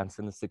this dance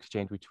and this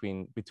exchange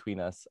between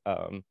us,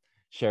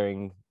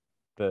 sharing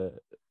the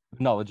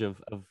knowledge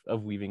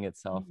of weaving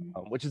itself,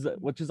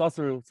 which is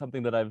also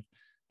something that I've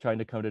trying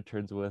to come to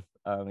terms with,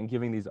 and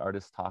giving these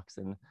artist talks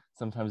and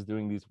sometimes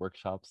doing these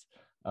workshops,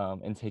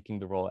 and taking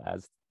the role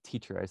as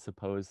teacher, I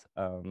suppose.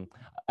 And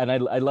I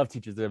love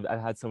teachers.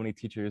 I've had so many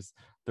teachers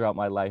throughout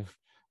my life.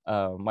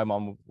 My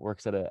mom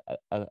works at a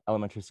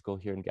elementary school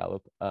here in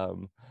Gallup,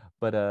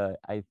 but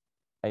I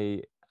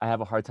I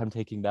have a hard time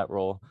taking that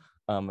role,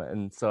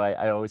 and so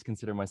I always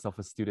consider myself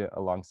a student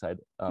alongside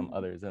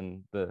others,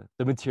 and the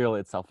material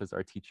itself is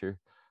our teacher.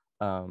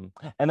 And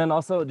then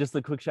also just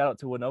a quick shout out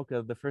to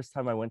Winoka. The first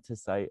time I went to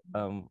site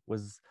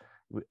was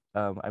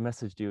I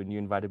messaged you and you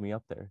invited me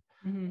up there.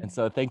 And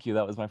so thank you.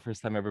 That was my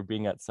first time ever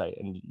being at site,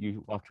 and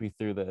you walked me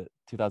through the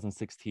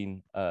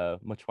 2016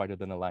 much wider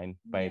than a line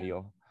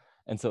biennial.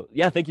 And so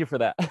yeah, thank you for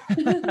that.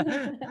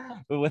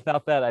 But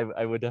without that,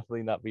 I would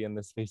definitely not be in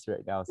this space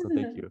right now. So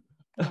thank you.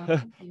 Oh,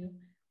 thank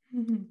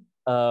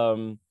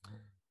you.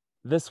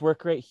 This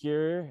work right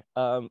here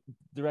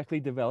directly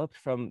developed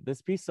from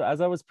this piece. So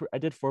as I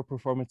did 4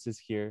 performances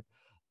here,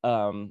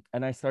 and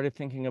I started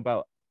thinking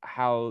about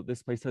how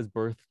this place has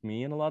birthed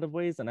me in a lot of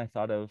ways. And I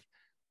thought of,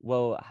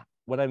 well,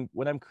 when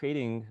I'm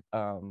creating,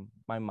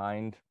 my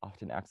mind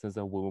often acts as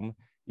a womb,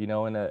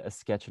 and a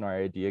sketch and our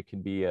idea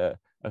can be a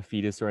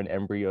fetus or an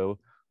embryo,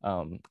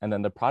 and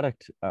then the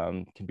product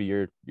can be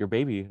your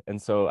baby.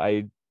 And so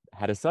I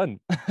had a son.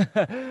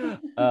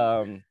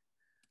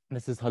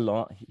 This is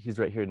Halan. He's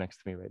right here next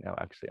to me right now,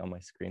 actually, on my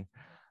screen.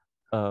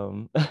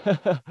 Um,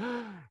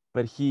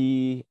 but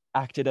he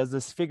acted as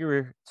this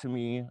figure to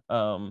me,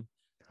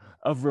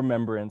 of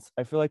remembrance.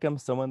 I feel like I'm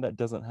someone that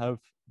doesn't have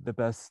the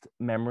best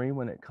memory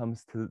when it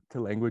comes to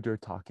language or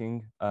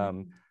talking.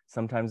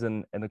 Sometimes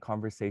in a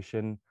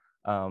conversation,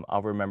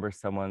 I'll remember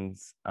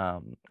someone's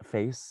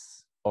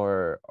face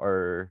or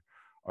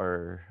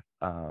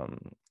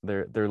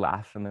their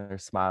laugh and their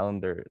smile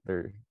and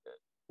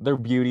their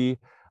beauty,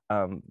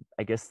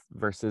 I guess,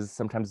 versus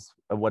sometimes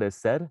what is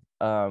said.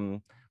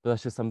 But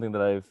that's just something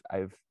that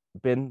I've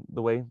been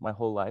the way my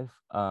whole life.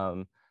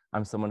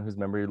 I'm someone whose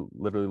memory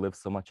literally lives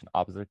so much in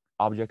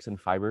objects and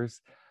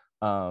fibers.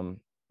 And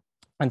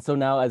so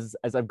now as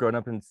I've grown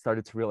up and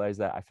started to realize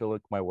that, I feel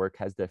like my work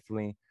has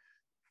definitely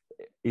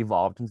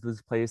evolved into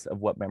this place of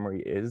what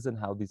memory is and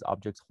how these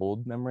objects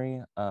hold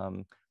memory,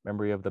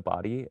 memory of the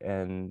body,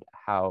 and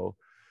how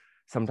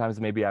sometimes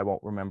maybe I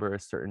won't remember a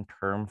certain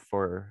term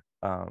for,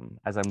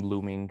 as I'm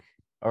looming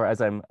or as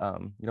I'm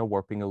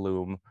warping a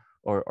loom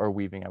or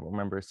weaving. I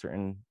remember a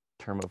certain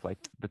term of like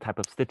the type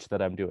of stitch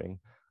that I'm doing,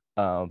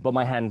 but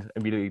my hand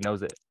immediately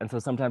knows it. And so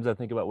sometimes I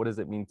think about, what does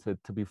it mean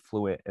to be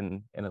fluent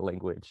in a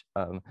language?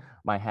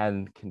 My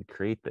hand can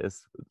create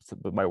this,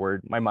 but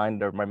my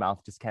mind or my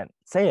mouth just can't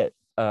say it.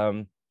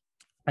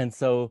 And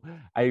so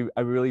I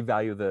really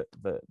value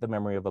the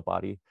memory of a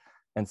body.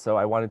 And so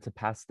I wanted to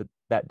pass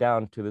that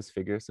down to this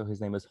figure. So his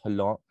name is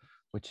Holant,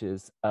 which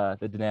is the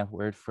Diné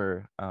word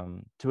for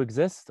to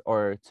exist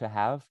or to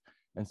have.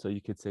 And so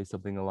you could say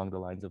something along the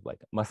lines of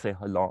like, Masse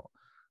Holant.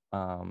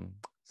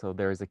 So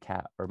there is a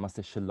cat, or Masse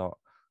Chalant.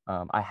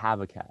 I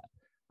have a cat.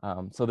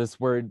 So this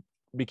word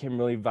became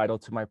really vital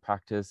to my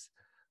practice,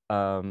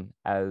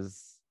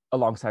 as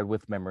alongside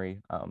with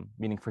memory,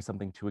 meaning for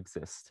something to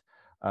exist.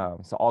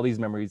 So all these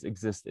memories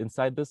exist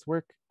inside this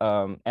work,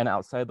 and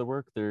outside the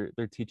work. They're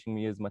teaching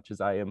me as much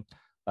as I am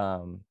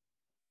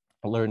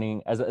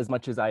learning, as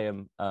much as I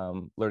am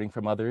learning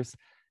from others.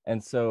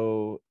 And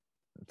so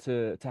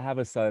to have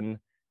a son,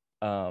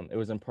 it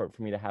was important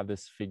for me to have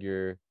this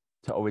figure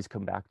to always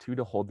come back to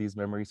hold these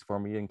memories for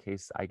me in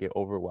case I get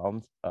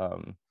overwhelmed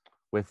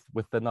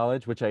with the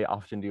knowledge, which I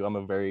often do. I'm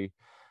a very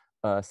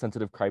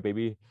sensitive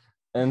crybaby,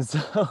 and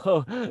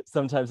so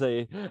sometimes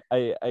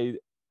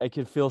I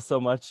can feel so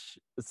much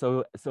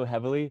so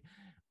heavily,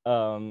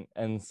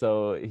 and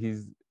so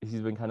he's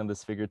been kind of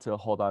this figure to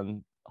hold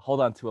on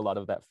to a lot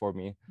of that for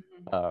me,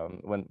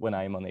 when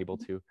I am unable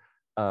to.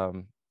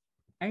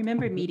 I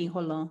remember meeting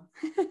Holon.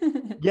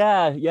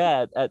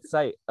 Yeah, at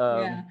site.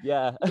 Yeah.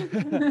 Yeah.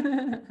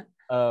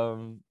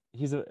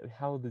 He's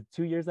how old?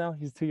 2 years now.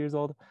 He's 2 years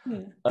old.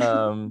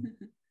 Yeah.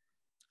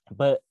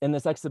 But in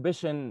this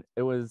exhibition,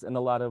 it was in a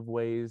lot of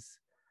ways,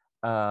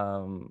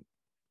 um,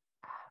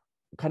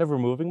 kind of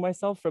removing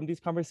myself from these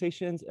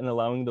conversations and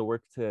allowing the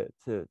work to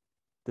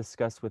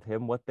discuss with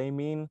him what they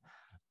mean,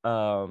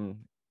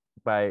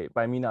 by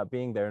me not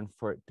being there, and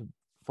for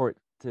it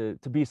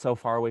to be so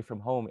far away from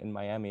home in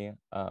Miami.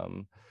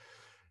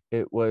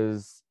 it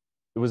was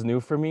new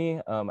for me.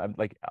 I've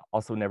like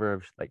also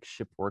never like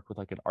shipped work with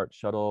like an art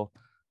shuttle.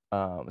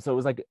 So it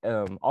was like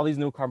all these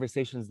new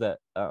conversations that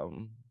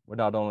were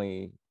not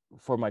only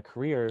for my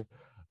career,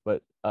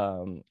 but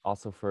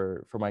also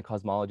for my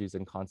cosmologies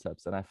and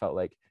concepts. And I felt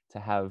like to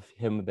have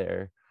him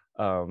there,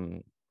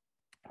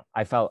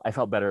 I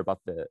felt better about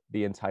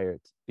the entire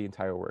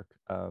work.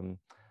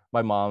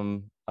 My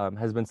mom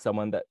has been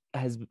someone that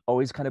has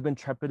always kind of been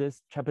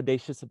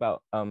trepidatious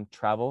about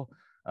travel,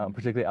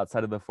 particularly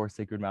outside of the Four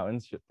Sacred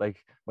Mountains.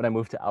 Like when I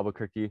moved to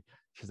Albuquerque,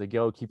 she's like,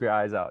 "Yo, keep your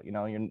eyes out. You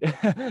know,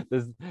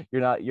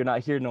 you're not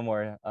here no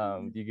more.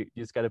 You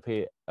just got to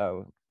pay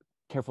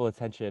careful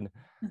attention."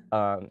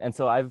 And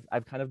so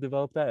I've kind of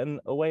developed that in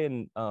a way,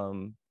 and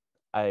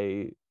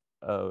I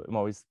am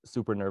always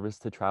super nervous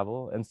to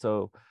travel, and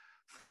so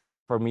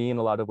for me in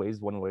a lot of ways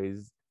one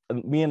ways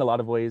me in a lot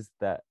of ways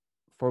that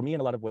for me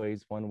in a lot of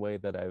ways one way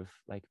that I've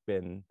like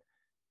been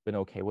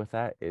okay with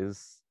that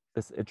is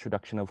this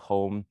introduction of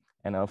home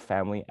and of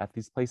family at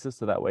these places,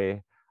 so that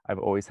way I've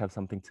always have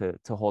something to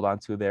hold on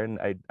to there, and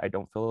I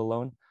don't feel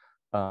alone.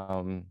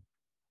 um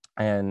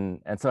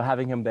and so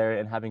having him there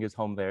and having his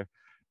home there,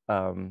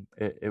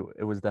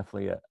 it was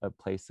definitely a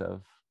place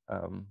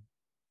um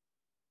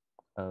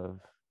of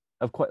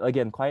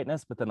again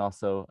quietness, but then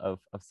also of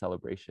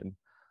celebration.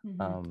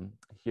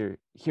 Here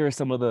are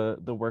some of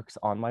the works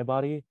on my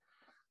body.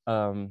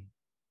 um,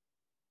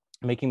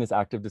 Making this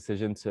active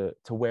decision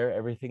to wear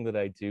everything that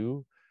I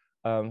do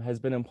has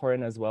been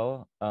important as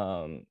well.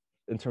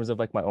 In terms of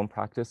like my own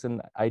practice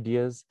and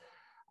ideas,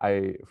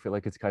 I feel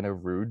like it's kind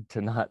of rude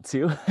to not to.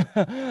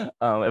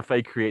 If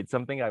I create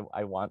something,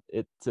 I want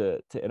it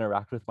to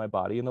interact with my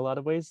body in a lot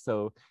of ways.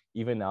 So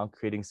even now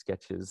creating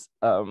sketches,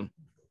 I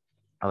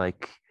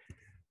like,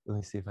 let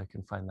me see if I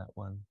can find that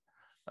one.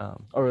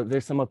 Or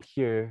there's some up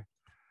here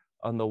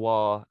on the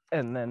wall.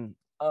 And then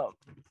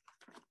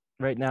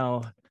right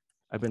now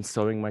I've been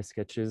sewing my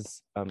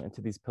sketches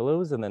into these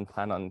pillows, and then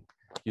plan on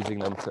using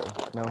them to,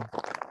 you know,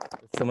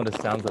 some of the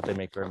sounds that they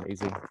make are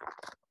amazing.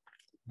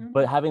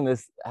 But having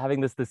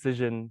this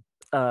decision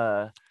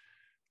to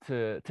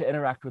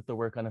interact with the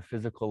work on a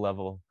physical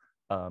level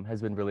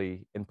has been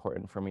really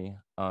important for me.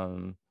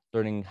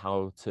 Learning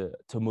how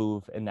to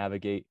move and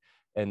navigate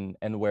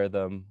and wear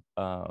them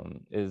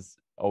is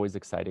always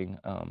exciting,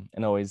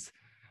 and always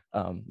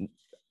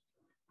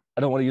I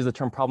don't want to use the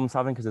term problem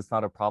solving because it's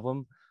not a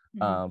problem,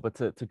 but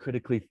to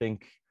critically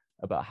think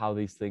about how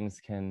these things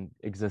can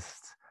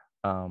exist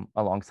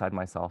alongside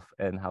myself,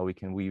 and how we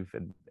can weave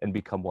and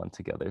become one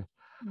together.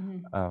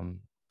 Paul,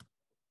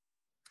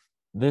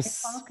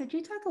 This, could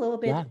you talk a little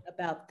yeah. bit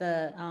about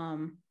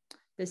the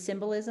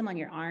symbolism on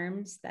your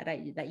arms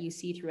that you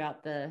see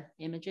throughout the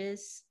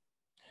images?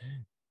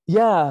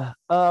 Yeah.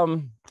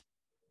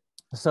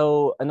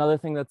 So another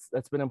thing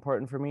that's been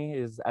important for me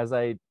is as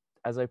I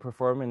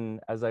perform and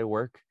as I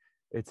work,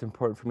 it's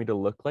important for me to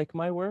look like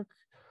my work.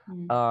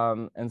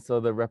 And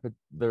so the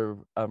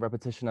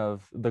repetition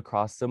of the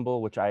cross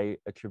symbol, which I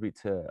attribute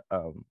to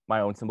my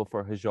own symbol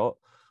for Hajot,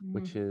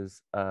 which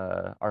is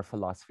our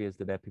philosophy as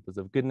Diné peoples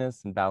of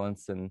goodness and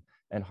balance and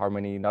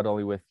harmony, not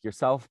only with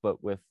yourself,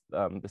 but with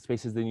the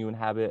spaces that you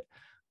inhabit,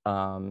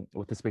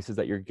 with the spaces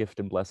that you're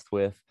gifted and blessed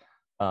with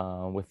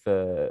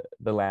the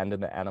land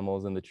and the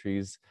animals and the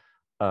trees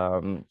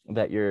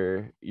that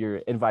you're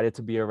invited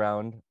to be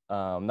around,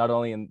 not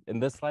only in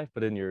this life,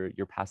 but in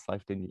your past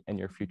life and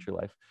your future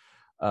life.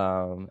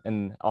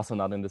 And also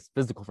not in this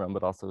physical realm,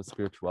 but also the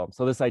spiritual realm.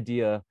 So this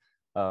idea,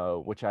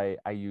 which I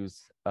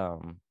use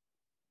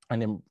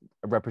and then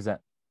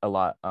represent a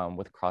lot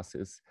with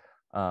crosses.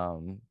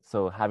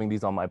 So having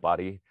these on my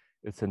body,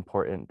 it's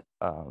important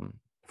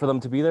for them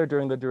to be there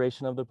during the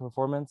duration of the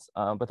performance,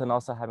 but then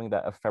also having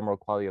that ephemeral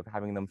quality of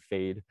having them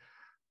fade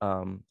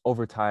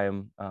over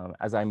time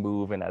as I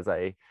move and as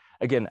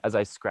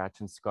I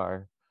scratch and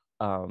scar.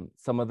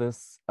 Some of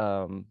this,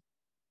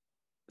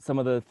 some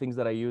of the things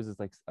that I use is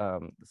like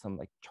some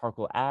like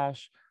charcoal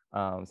ash.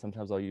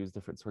 Sometimes I'll use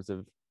different sorts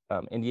of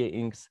India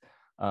inks.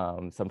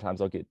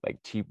 Sometimes I'll get like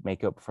cheap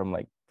makeup from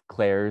like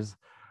Claire's.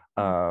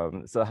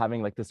 So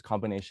having like this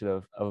combination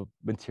of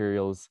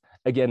materials,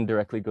 again,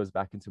 directly goes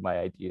back into my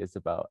ideas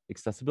about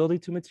accessibility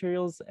to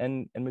materials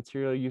and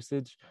material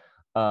usage.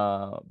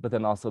 But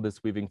then also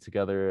this weaving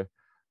together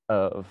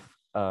of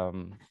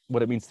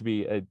what it means to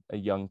be a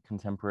young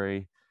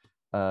contemporary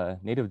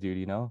native dude,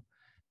 you know?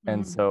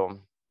 And so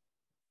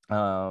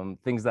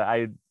things that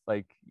I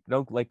like, you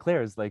know, like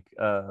Claire's, like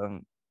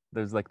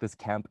there's like this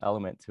camp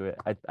element to it.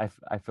 I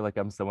feel like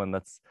I'm someone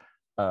that's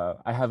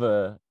I have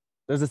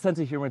there's a sense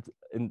of humor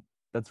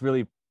that's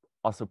really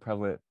also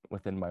prevalent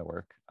within my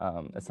work,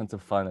 a sense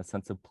of fun, a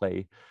sense of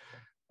play,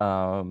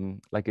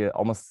 like it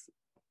almost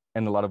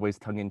in a lot of ways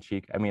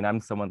tongue-in-cheek. I mean,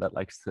 I'm someone that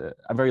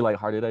I'm very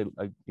lighthearted.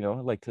 I you know,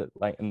 like to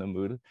lighten the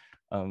mood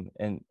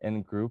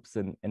in groups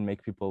and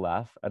make people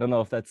laugh. I don't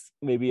know if that's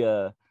maybe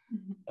a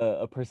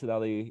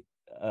personality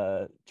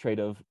trait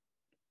of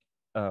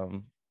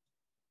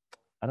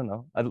I don't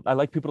know. I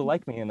like people to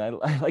like me, and I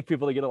like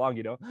people to get along,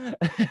 you know.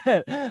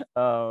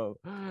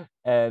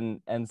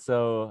 And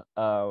so,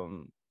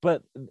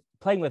 but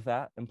playing with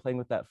that and playing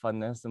with that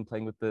funness and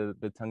playing with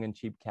the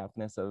tongue-in-cheek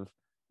capness of,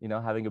 you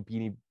know, having a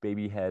Beanie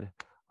Baby head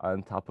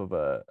on top of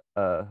a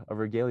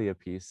regalia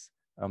piece.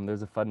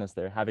 There's a funness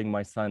there. Having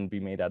my son be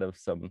made out of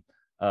some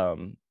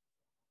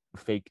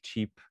fake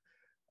cheap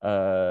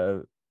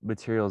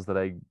materials that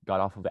I got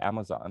off of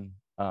Amazon.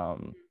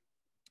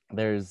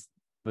 There's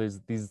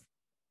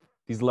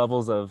these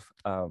levels of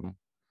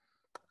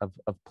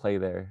play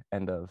there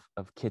and of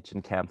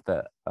kitchen camp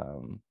that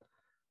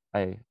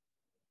I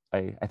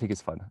I think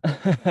is fun.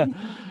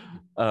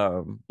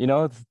 You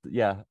know,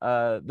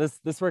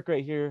 this work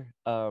right here,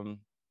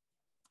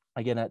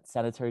 again at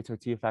Sanitary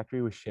Tortilla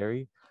Factory with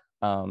Sherry.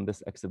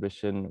 This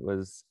exhibition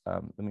was,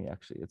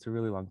 it's a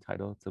really long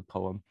title. It's a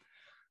poem.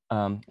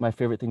 My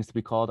favorite things to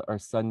be called are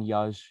Sun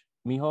Yaj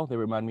Miho. They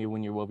remind me of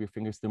when you wove your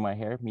fingers through my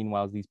hair.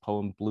 Meanwhile, these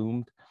poems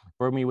bloomed.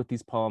 For me with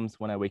these poems,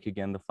 when I wake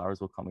again, the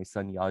flowers will call me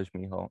Sun Yaj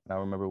Miho. And I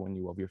remember when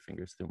you wove your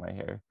fingers through my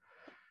hair.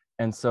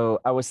 And so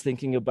I was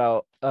thinking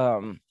about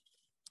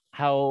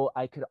how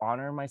I could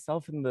honor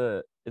myself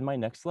in my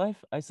next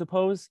life, I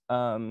suppose.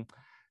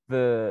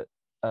 The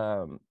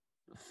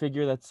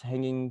figure that's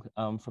hanging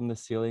from the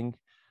ceiling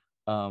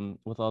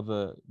with all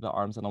the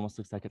arms that almost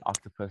looks like an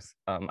octopus.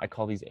 I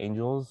call these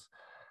angels.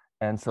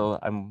 And so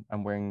I'm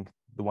wearing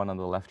the one on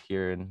the left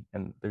here,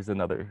 and there's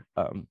another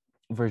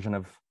version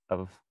of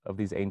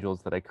these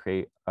angels that I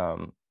create.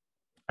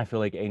 I feel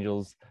like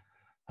angels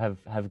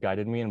have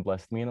guided me and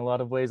blessed me in a lot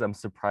of ways. I'm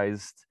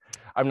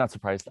not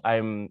surprised.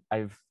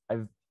 I've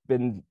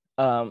been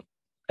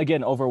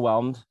again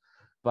overwhelmed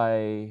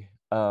by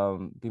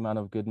the amount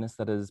of goodness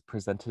that has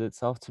presented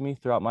itself to me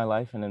throughout my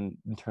life, and I'm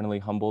internally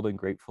humbled and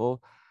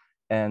grateful.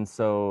 And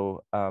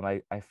so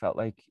I felt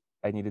like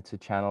I needed to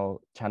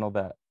channel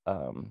that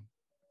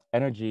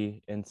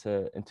energy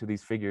into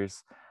these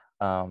figures,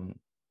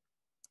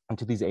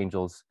 into these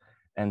angels.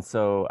 And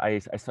so I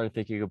started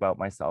thinking about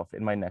myself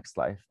in my next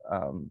life.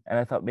 And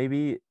I thought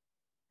maybe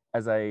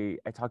as I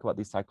talk about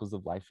these cycles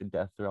of life and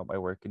death throughout my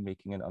work and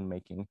making and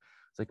unmaking,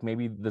 it's like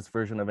maybe this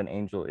version of an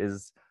angel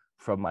is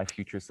from my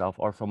future self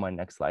or from my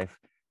next life,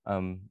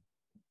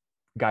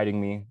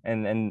 guiding me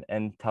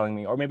and telling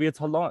me, or maybe it's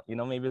Halot, you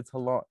know, maybe it's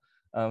Halot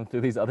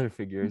through these other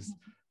figures.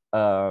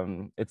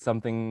 It's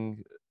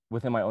something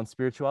within my own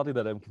spirituality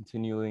that I'm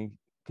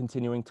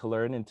continuing to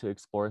learn and to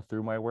explore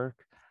through my work.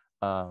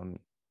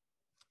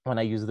 When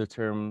I use the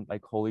term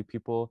like holy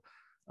people,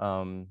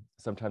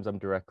 sometimes I'm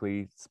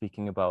directly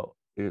speaking about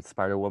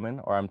Spider Woman,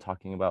 or I'm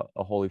talking about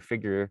a holy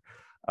figure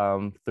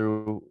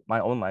through my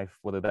own life,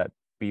 whether that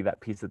be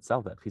that piece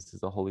itself. That piece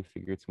is a holy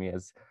figure to me,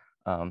 as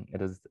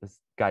it has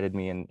guided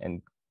me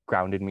and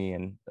grounded me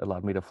and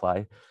allowed me to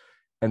fly.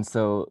 And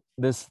so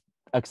this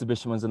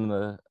exhibition was in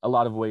a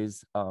lot of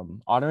ways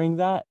honoring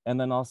that, and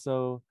then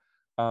also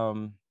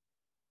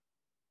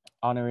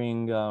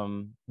honoring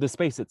the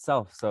space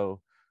itself.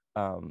 So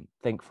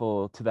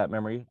thankful to that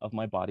memory of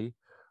my body,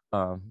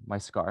 my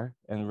scar,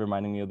 and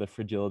reminding me of the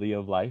fragility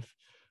of life,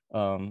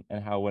 and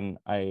how when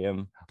I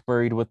am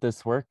buried with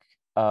this work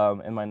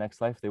in my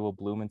next life, they will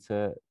bloom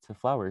into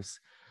flowers.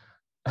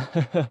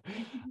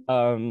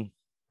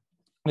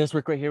 This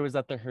work right here was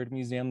at the Heard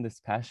Museum this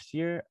past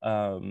year,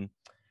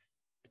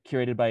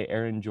 curated by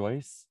Erin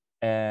Joyce.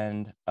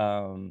 And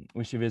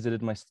when she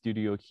visited my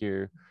studio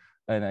here,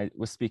 and I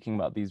was speaking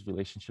about these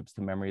relationships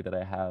to memory that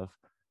I have,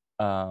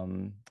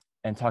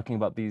 and talking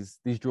about these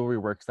jewelry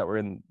works that were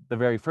in the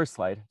very first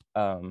slide,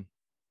 and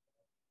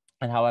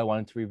how I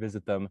wanted to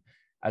revisit them,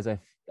 as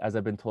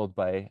I've been told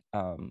by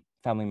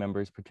family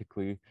members,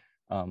 particularly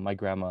my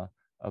grandma,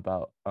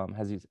 about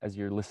as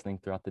you're listening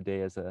throughout the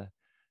day as a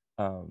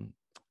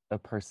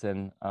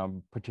person,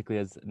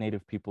 particularly as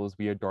Native peoples,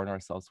 we adorn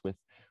ourselves with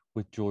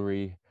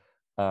jewelry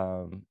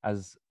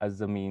as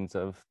a means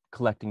of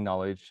collecting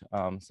knowledge.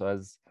 So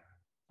as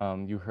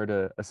you heard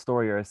a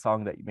story or a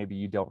song that maybe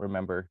you don't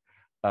remember,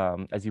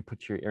 as you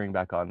put your earring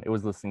back on, it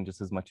was listening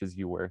just as much as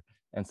you were.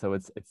 And so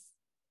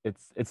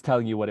it's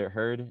telling you what it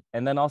heard.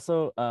 And then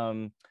also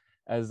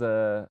as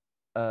a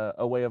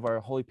way of our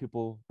holy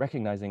people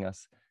recognizing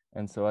us.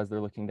 And so as they're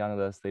looking down at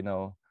us, they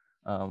know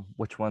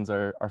which ones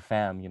are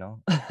fam, you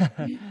know.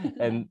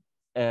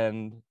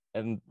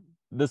 and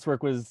this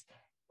work was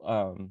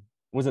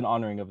an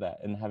honoring of that,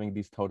 and having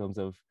these totems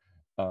of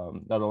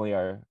not only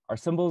our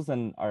symbols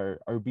and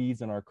our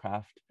beads and our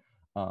craft,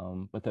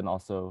 but then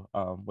also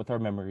with our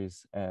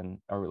memories and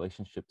our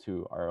relationship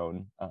to our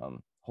own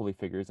holy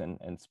figures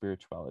and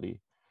spirituality.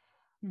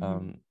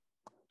 I'm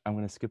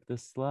going to skip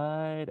this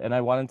slide, and I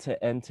wanted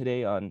to end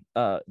today on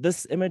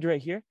this image right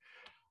here.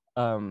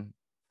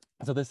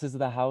 So this is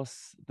the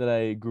house that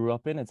I grew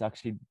up in. It's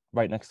actually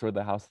right next door to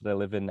the house that I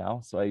live in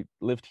now. So I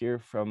lived here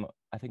from,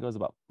 I think it was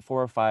about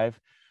 4 or 5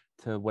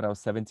 to when I was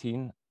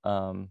 17.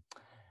 And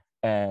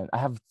I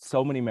have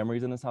so many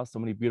memories in this house, so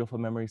many beautiful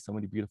memories, so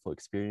many beautiful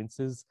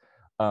experiences.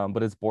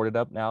 But it's boarded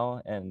up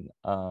now. And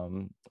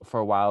for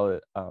a while,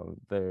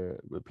 there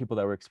were people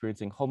that were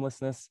experiencing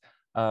homelessness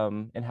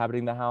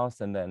inhabiting the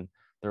house, and then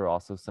there were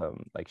also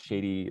some like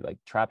shady like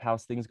trap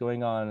house things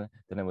going on.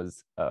 Then it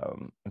was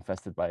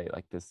infested by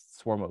like this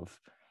swarm of,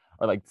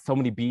 or like so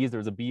many bees. There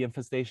was a bee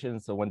infestation.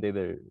 So one day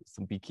there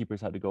some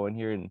beekeepers had to go in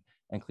here and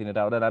clean it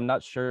out. And I'm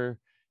not sure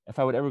if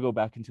I would ever go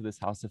back into this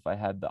house if I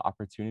had the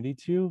opportunity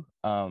to.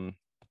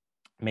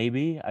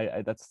 Maybe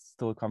I that's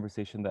still a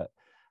conversation that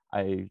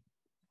I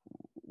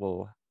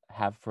will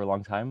have for a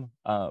long time.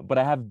 But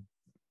I have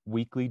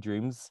weekly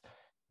dreams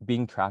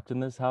being trapped in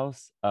this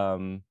house.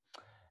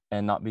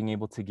 And not being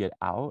able to get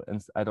out.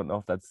 And I don't know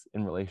if that's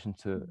in relation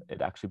to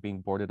it actually being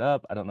boarded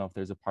up. I don't know if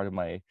there's a part of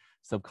my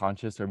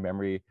subconscious or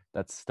memory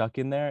that's stuck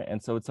in there. And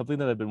so it's something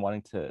that I've been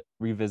wanting to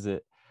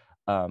revisit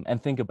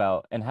and think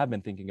about, and have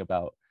been thinking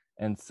about.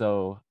 And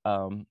so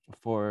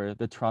for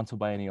the Toronto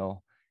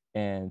Biennial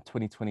in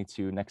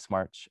 2022, next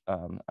March,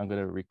 I'm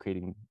going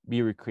to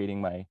be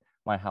recreating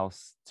my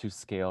house to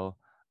scale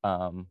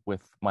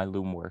with my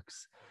loom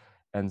works.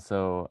 And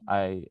so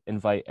I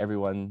invite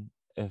everyone,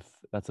 if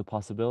that's a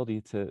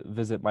possibility, to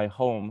visit my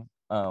home,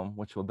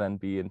 which will then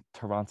be in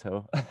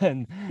Toronto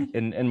and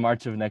in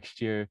March of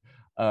next year.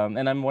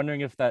 And I'm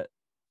wondering if that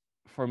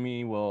for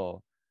me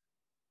will,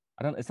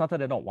 it's not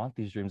that I don't want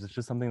these dreams, it's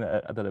just something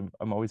that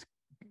I'm always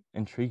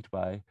intrigued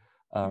by.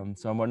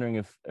 So I'm wondering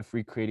if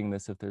recreating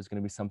this, if there's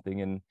going to be something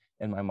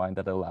in my mind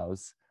that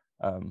allows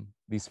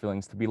these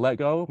feelings to be let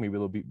go. Maybe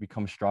they'll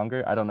become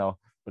stronger. I don't know,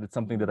 but it's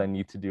something that I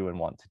need to do and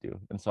want to do.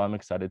 And so I'm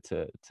excited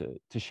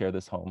to share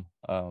this home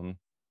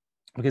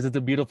because it's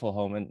a beautiful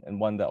home and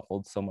one that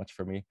holds so much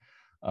for me.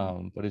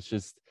 But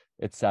it's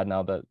sad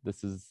now that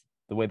this is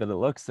the way that it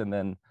looks. And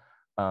then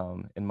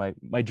in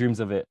my dreams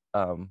of it,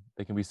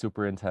 they can be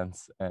super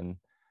intense, and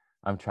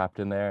I'm trapped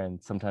in there.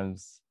 And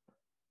sometimes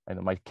I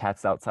know my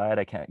cat's outside,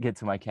 I can't get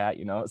to my cat,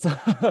 so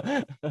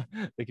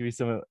there can be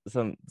some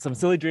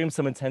silly dreams,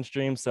 some intense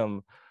dreams,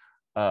 some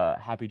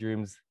happy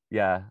dreams.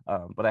 Yeah.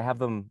 But I have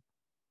them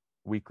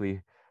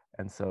weekly,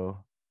 and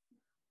so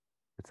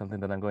it's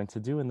something that I'm going to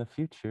do in the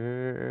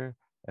future,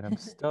 and I'm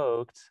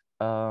stoked.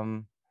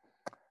 And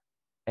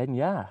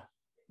yeah.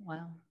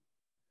 Wow.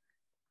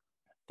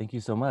 Thank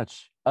you so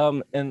much.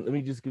 And let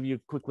me just give you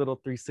a quick little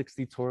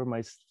 360 tour of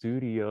my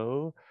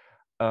studio.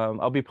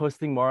 I'll be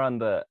posting more on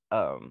the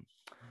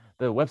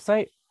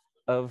website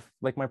of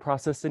like my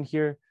process in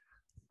here.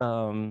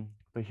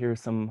 But here are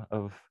some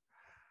of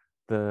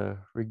the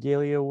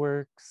regalia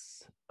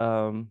works.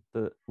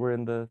 We're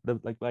in the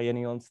like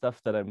biennial and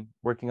stuff that I'm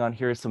working on.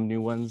 Here are some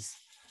new ones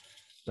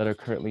that are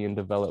currently in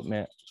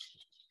development.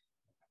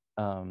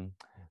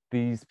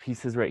 These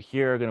pieces right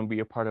here are going to be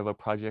a part of a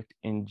project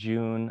in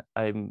June.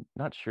 I'm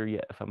not sure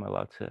yet if I'm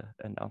allowed to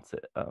announce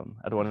it.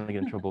 I don't want to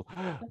get in trouble,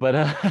 but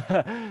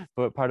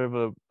but part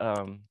of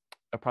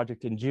a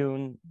project in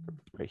June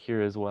right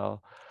here as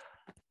well.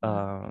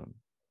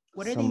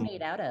 What are they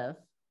made out of?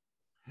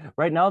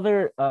 Right now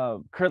they're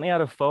currently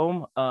out of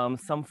foam.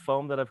 Some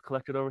foam that I've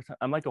collected over time.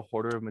 I'm like a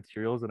hoarder of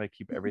materials and I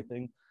keep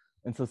everything.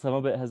 And so some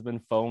of it has been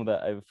foam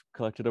that I've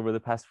collected over the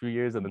past few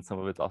years. And then some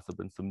of it's also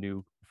been some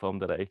new foam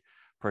that I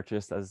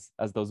purchased as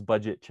those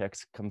budget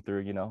checks come through,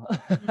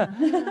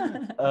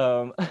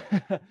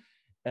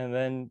 And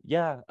then,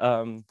 yeah,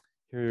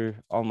 here are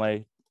all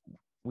my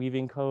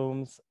weaving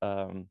combs.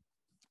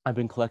 I've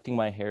been collecting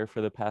my hair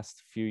for the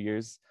past few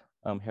years,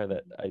 hair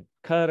that I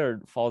cut or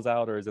falls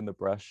out or is in the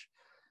brush.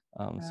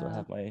 So I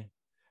have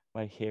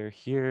my hair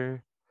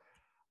here.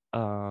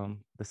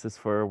 This is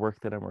for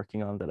work that I'm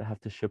working on that I have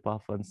to ship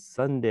off on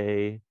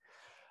Sunday.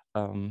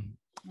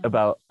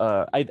 About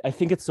I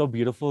think it's so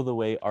beautiful the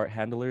way art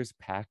handlers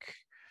pack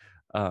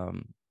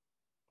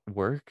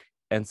work,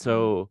 and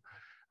so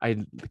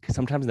I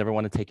sometimes never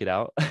want to take it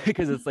out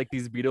because it's like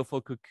these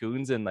beautiful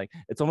cocoons, and like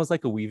it's almost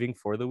like a weaving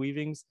for the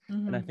weavings,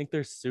 and I think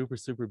they're super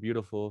super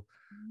beautiful.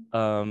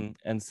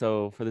 And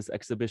so for this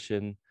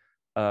exhibition,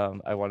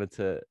 I wanted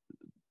to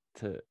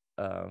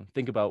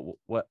think about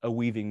what a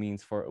weaving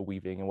means for a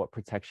weaving and what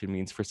protection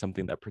means for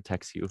something that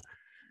protects you.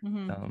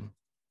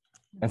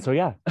 And so,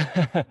 yeah.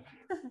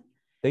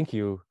 Thank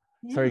you.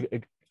 Yeah. Sorry,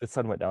 the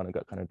sun went down and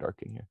got kind of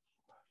dark in here.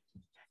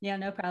 Yeah,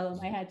 no problem.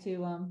 I had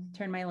to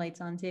turn my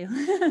lights on too.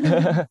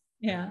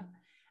 Yeah.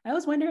 I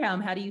always wonder,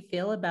 how do you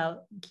feel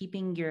about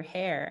keeping your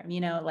hair?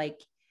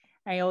 Like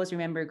I always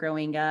remember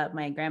growing up,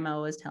 my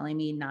grandma was telling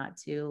me not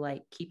to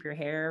like keep your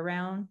hair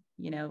around,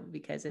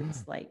 because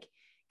it's like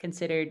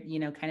considered,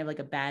 kind of like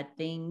a bad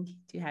thing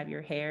to have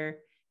your hair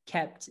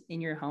kept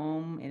in your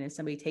home. And if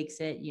somebody takes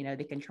it,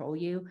 they control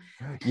you.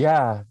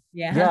 Yeah.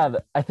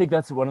 I think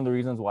that's one of the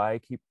reasons why I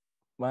keep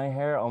my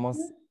hair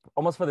almost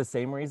for the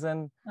same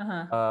reason.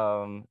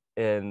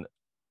 In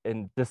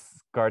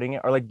discarding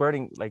it or like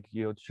burning, like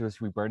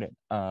just reburn it.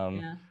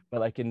 But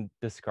like in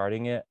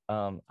discarding it,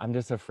 I'm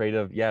just afraid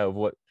of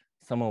what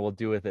someone will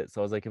do with it.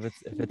 So I was like, if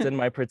it's in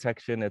my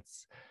protection,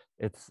 it's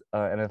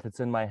and if it's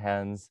in my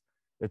hands,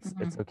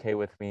 it's okay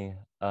with me.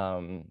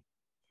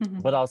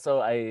 But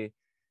also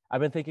I've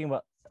been thinking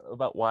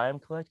about why I'm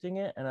collecting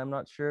it, and I'm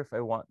not sure if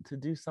I want to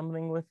do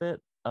something with it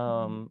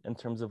in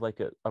terms of like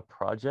a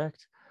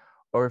project,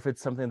 or if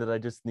it's something that I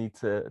just need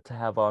to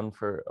have on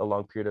for a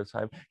long period of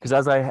time. Because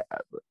as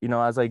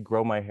I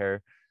grow my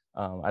hair,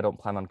 I don't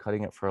plan on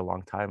cutting it for a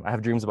long time. I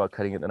have dreams about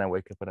cutting it, then I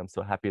wake up and I'm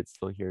so happy it's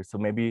still here. So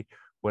maybe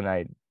when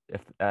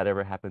if that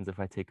ever happens, if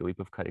I take a leap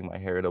of cutting my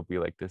hair, it'll be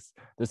like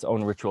this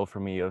own ritual for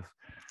me of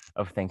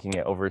thanking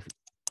it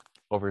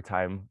over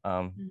time,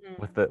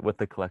 with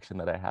the collection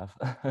that I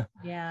have.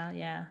 Yeah,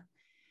 yeah.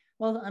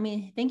 Well, I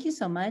mean, thank you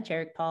so much,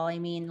 Eric Paul. I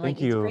mean, like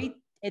Thank you.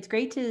 it's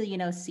great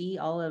to, see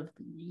all of,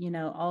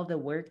 all of the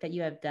work that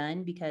you have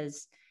done,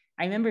 because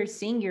I remember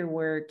seeing your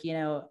work,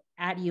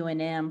 at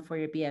UNM for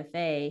your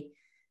BFA,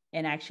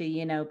 and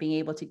actually, being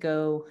able to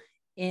go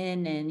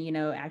in and,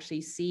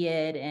 actually see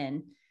it,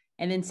 and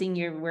then seeing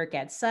your work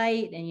at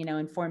site, and,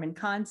 in Form and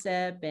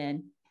Concept,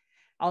 and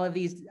all of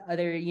these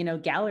other,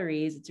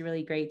 galleries. It's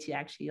really great to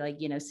actually, like,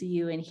 see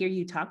you and hear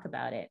you talk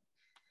about it.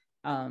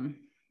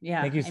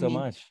 Yeah, Thank you I so mean,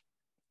 much.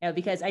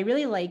 because I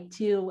really like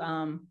to,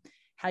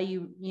 how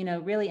you,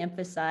 really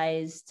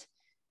emphasized,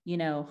 you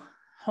know,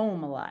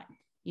 home a lot,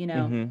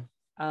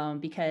 Mm-hmm.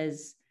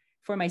 because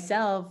for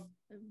myself,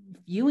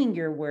 viewing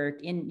your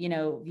work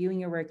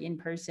in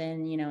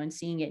person, and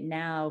seeing it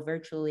now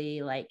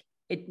virtually, like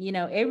it,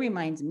 it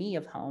reminds me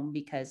of home,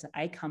 because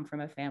I come from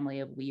a family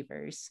of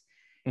weavers,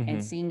 and Mm-hmm.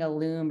 seeing a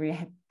loom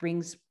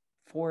brings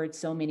forward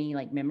so many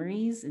like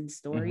memories and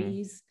Mm-hmm.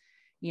 stories,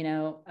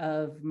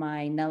 of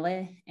my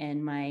Nale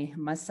and my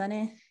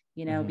Masane,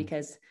 Mm-hmm.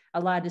 because a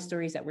lot of the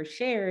stories that were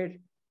shared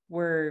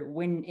were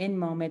when in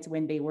moments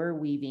when they were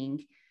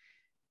weaving,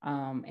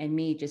 and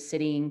me just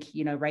sitting,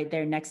 right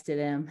there next to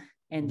them,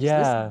 and just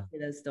listening Yeah. to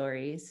those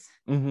stories.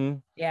 Mm-hmm.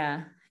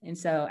 Yeah. And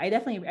so I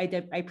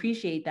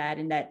appreciate that.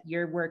 And that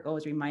your work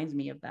always reminds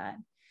me of that.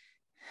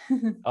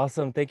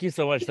 Awesome. Thank you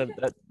so much.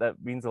 That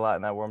means a lot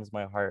and that warms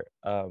my heart.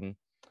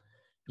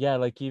 Yeah,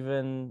 like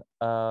even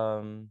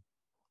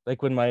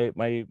like when my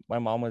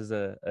mom was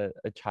a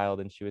child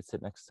and she would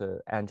sit next to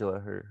Angela,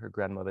 her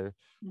grandmother,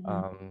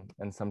 Mm-hmm.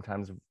 and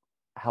sometimes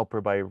help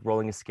her by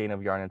rolling a skein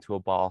of yarn into a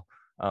ball,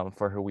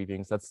 for her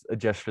weavings. That's a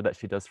gesture that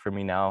she does for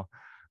me now,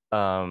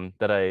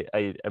 that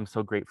I am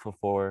so grateful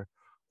for.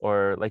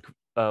 Or like,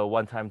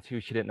 one time too,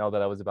 she didn't know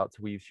that I was about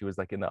to weave. She was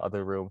like in the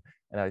other room,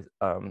 and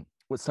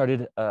I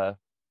started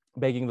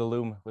begging the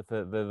loom with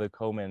the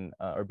comb, and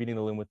or beating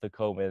the loom with the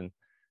comb, and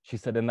she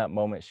said in that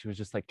moment she was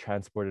just like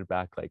transported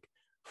back like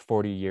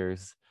 40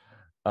 years,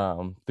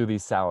 through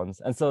these sounds.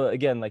 And so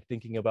again, like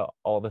thinking about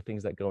all the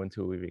things that go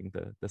into weaving,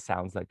 the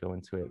sounds that go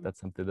into it, that's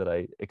something that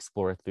I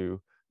explore through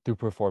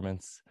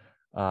performance,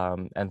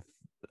 and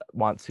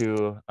want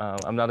to.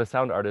 I'm not a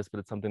sound artist, but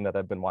it's something that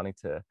I've been wanting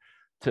to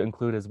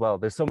include as well.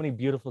 There's so many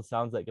beautiful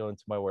sounds that go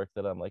into my work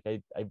that I'm like,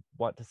 I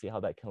want to see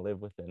how that can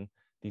live within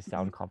these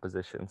sound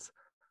compositions.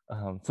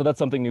 So that's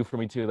something new for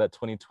me too, that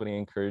 2020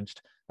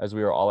 encouraged as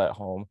we were all at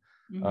home,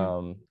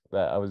 Mm-hmm.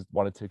 that I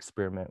wanted to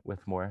experiment with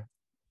more.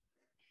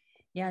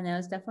 Yeah, no,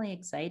 it's definitely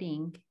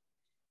exciting.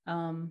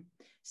 Um,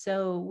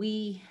 so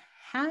we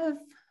have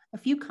a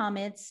few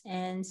comments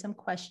and some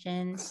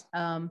questions,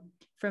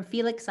 from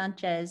Felix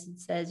Sanchez.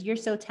 It says, "You're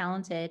so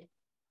talented.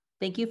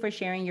 Thank you for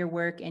sharing your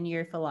work and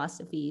your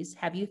philosophies.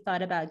 Have you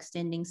thought about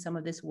extending some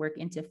of this work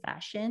into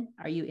fashion?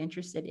 Are you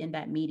interested in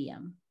that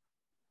medium?"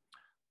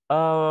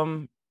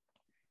 Um,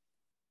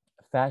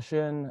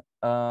 fashion's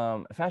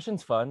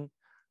fun.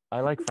 I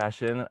like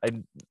fashion.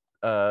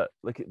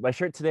 Like my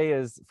shirt today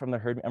is from the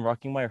Herd. I'm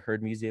rocking my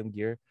Herd Museum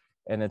gear,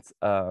 and it's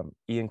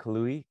Ian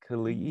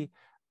Kalui.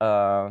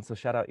 So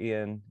shout out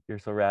Ian, you're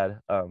so rad.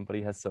 But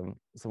he has some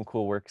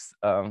cool works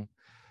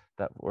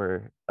that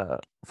were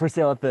for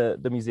sale at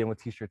the museum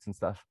with t-shirts and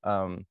stuff.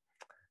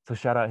 So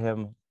shout out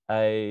him.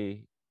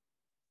 I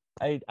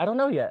don't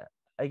know yet.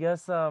 I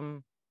guess I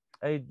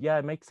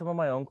make some of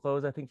my own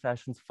clothes. I think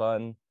fashion's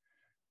fun.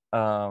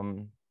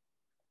 Um,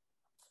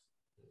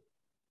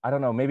 I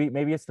don't know.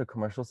 Maybe it's the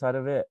commercial side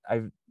of it.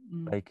 Mm.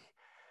 Like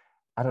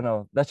I don't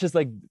know. That's just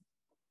like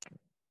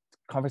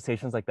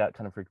conversations like that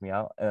kind of freak me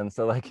out, and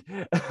so like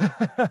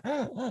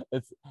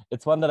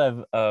it's one that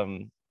I've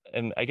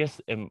and I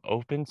guess am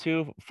open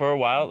to for a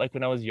while. Like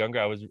when I was younger,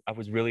 I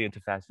was really into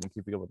fashion and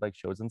keeping up with like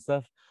shows and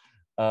stuff.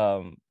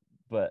 Um,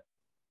 but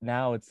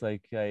now it's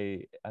like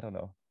I don't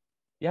know.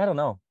 Yeah, I don't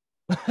know.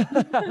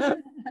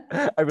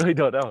 I really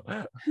don't know.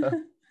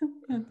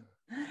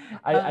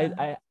 I, uh,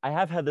 I I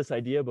have had this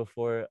idea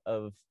before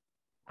of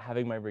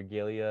having my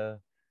regalia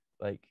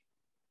like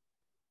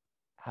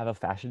have a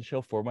fashion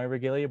show for my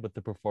regalia, but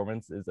the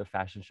performance is a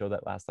fashion show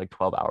that lasts like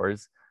 12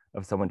 hours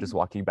of someone just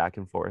walking back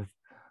and forth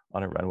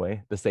on a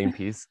runway, the same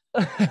piece.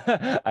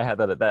 I had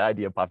that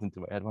idea popped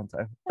into my head one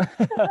time.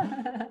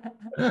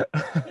 that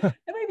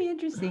might be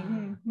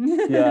interesting.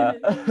 Yeah.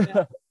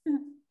 Yeah.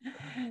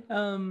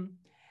 Um,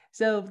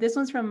 so this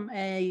one's from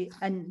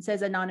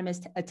says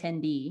anonymous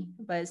attendee,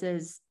 but it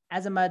says,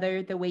 "As a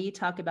mother, the way you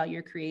talk about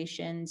your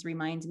creations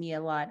reminds me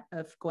a lot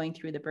of going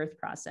through the birth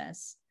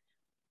process.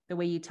 The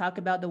way you talk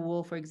about the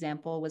wool, for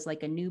example, was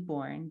like a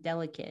newborn,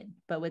 delicate,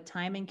 but with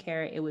time and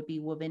care, it would be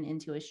woven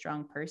into a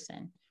strong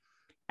person.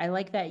 I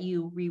like that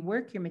you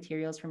rework your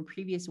materials from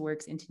previous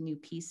works into new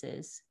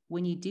pieces.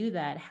 When you do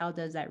that, how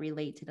does that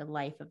relate to the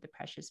life of the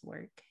precious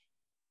work?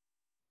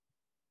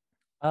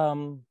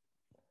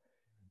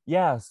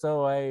 Yeah,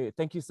 so I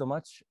thank you so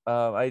much.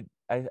 I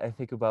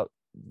think about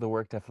the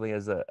work definitely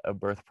as a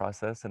birth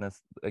process, and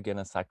it's again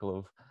a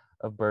cycle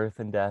of birth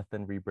and death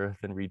and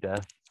rebirth and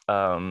redeath.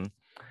 And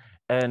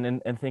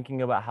in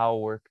thinking about how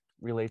work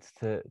relates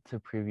to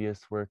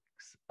previous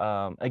works,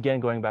 again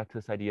going back to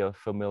this idea of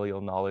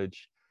familial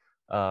knowledge,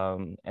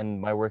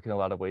 and my work in a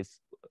lot of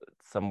ways,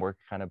 some work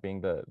kind of being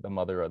the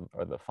mother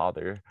or the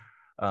father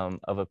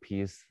of a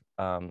piece.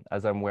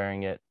 As I'm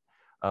wearing it,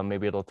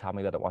 maybe it'll tell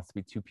me that it wants to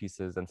be two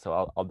pieces, and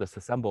so I'll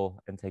disassemble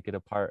and take it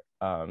apart.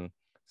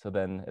 So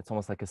then it's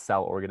almost like a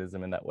cell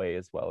organism in that way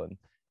as well,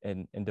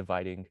 in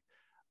dividing.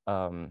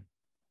 Um,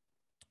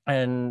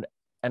 and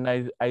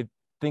I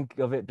think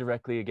of it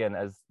directly again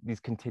as these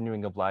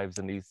continuing of lives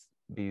and these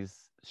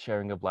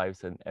sharing of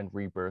lives and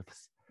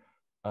rebirths.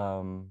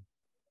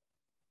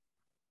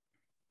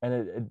 And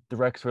it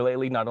directs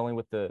relatedly not only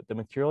with the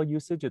material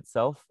usage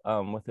itself,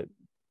 with it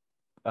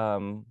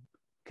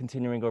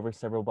continuing over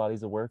several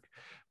bodies of work,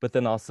 but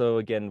then also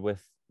again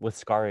with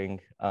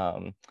scarring,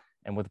 and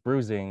with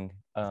bruising.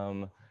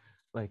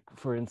 Like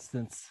for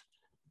instance,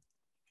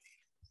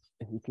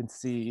 if you can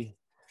see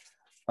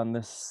on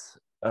this,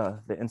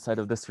 the inside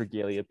of this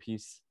regalia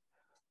piece,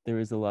 there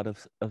is a lot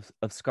of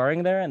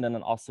scarring there, and then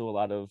also a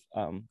lot of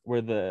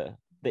where the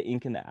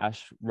ink and the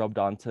ash rubbed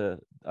onto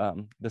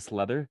this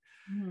leather.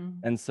 Mm-hmm.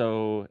 And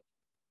so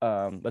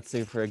let's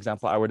say, for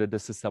example, I were to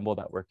disassemble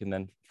that work and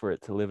then for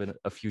it to live in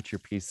a future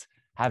piece,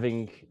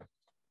 having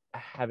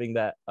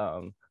that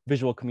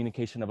visual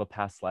communication of a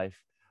past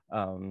life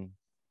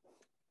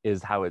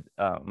is how it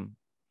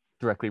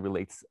directly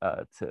relates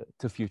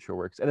to future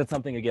works. And it's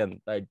something,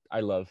 again,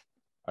 I love.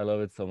 I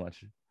love it so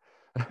much.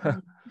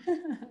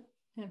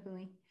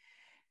 Definitely.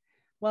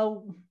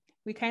 Well,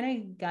 we kind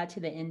of got to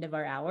the end of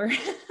our hour.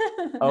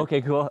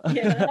 Okay, cool.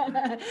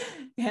 Yeah.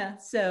 Yeah.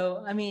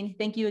 So, I mean,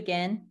 thank you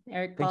again,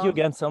 Eric Thank you Paul.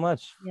 again so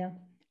much. Yeah.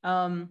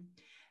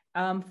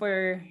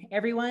 For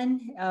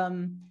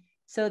everyone,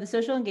 so the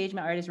social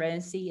engagement artist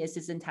residency is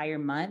this entire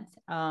month.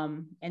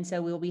 And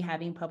so we'll be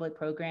having public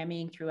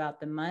programming throughout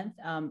the month.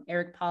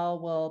 Eric Paul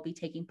will be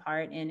taking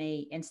part in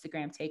a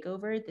Instagram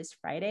takeover this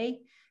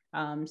Friday.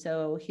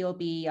 So he'll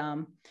be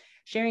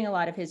sharing a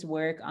lot of his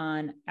work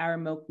on our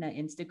Mokna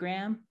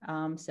Instagram.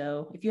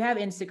 So if you have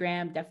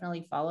Instagram,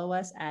 definitely follow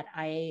us at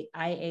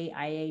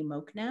IAIA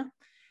Mokna.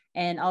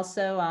 And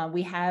also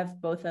we have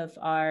both of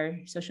our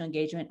social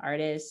engagement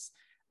artists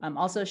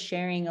also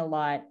sharing a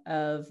lot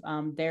of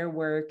their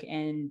work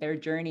and their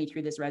journey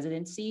through this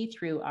residency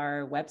through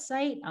our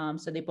website.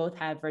 So they both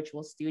have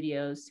virtual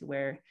studios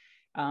where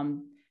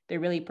they're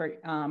really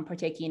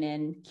partaking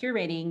in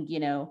curating,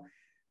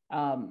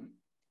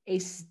 a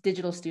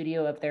digital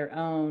studio of their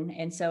own.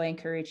 And so I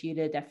encourage you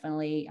to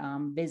definitely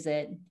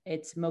visit.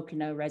 It's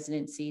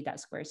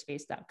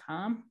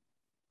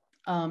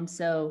mokanaresidency.squarespace.com.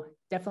 So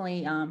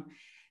definitely,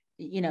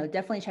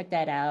 definitely check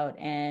that out.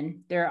 And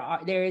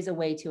there is a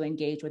way to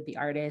engage with the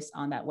artists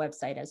on that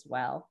website as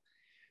well.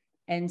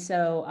 And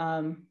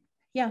so,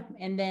 yeah.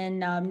 And then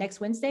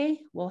next Wednesday,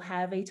 we'll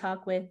have a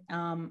talk with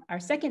our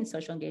second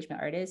social engagement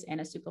artist,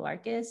 Anna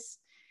Sukalarkis.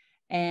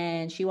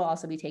 And she will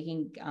also be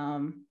taking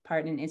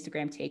part in an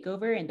Instagram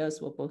takeover, and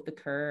those will both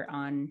occur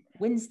on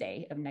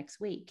Wednesday of next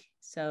week.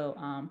 So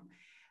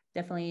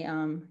definitely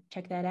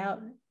check that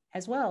out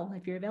as well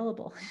if you're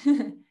available.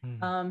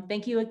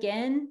 Thank you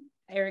again,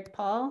 Eric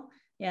Paul.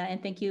 Yeah, and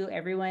thank you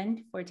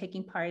everyone for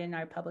taking part in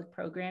our public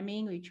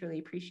programming. We truly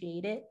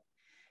appreciate it.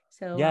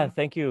 So yeah,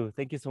 thank you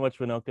so much,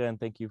 Winoka, and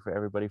thank you for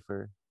everybody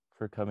for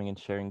coming and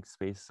sharing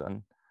space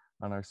on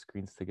our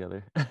screens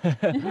together.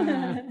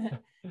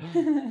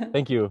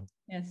 Thank you.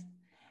 Yes.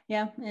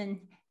 Yeah,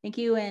 and thank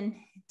you and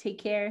take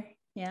care.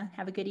 Yeah,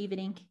 have a good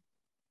evening.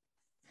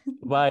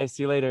 Bye,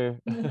 see you later.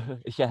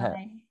 Yeah.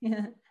 Bye.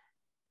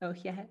 Oh,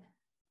 yeah.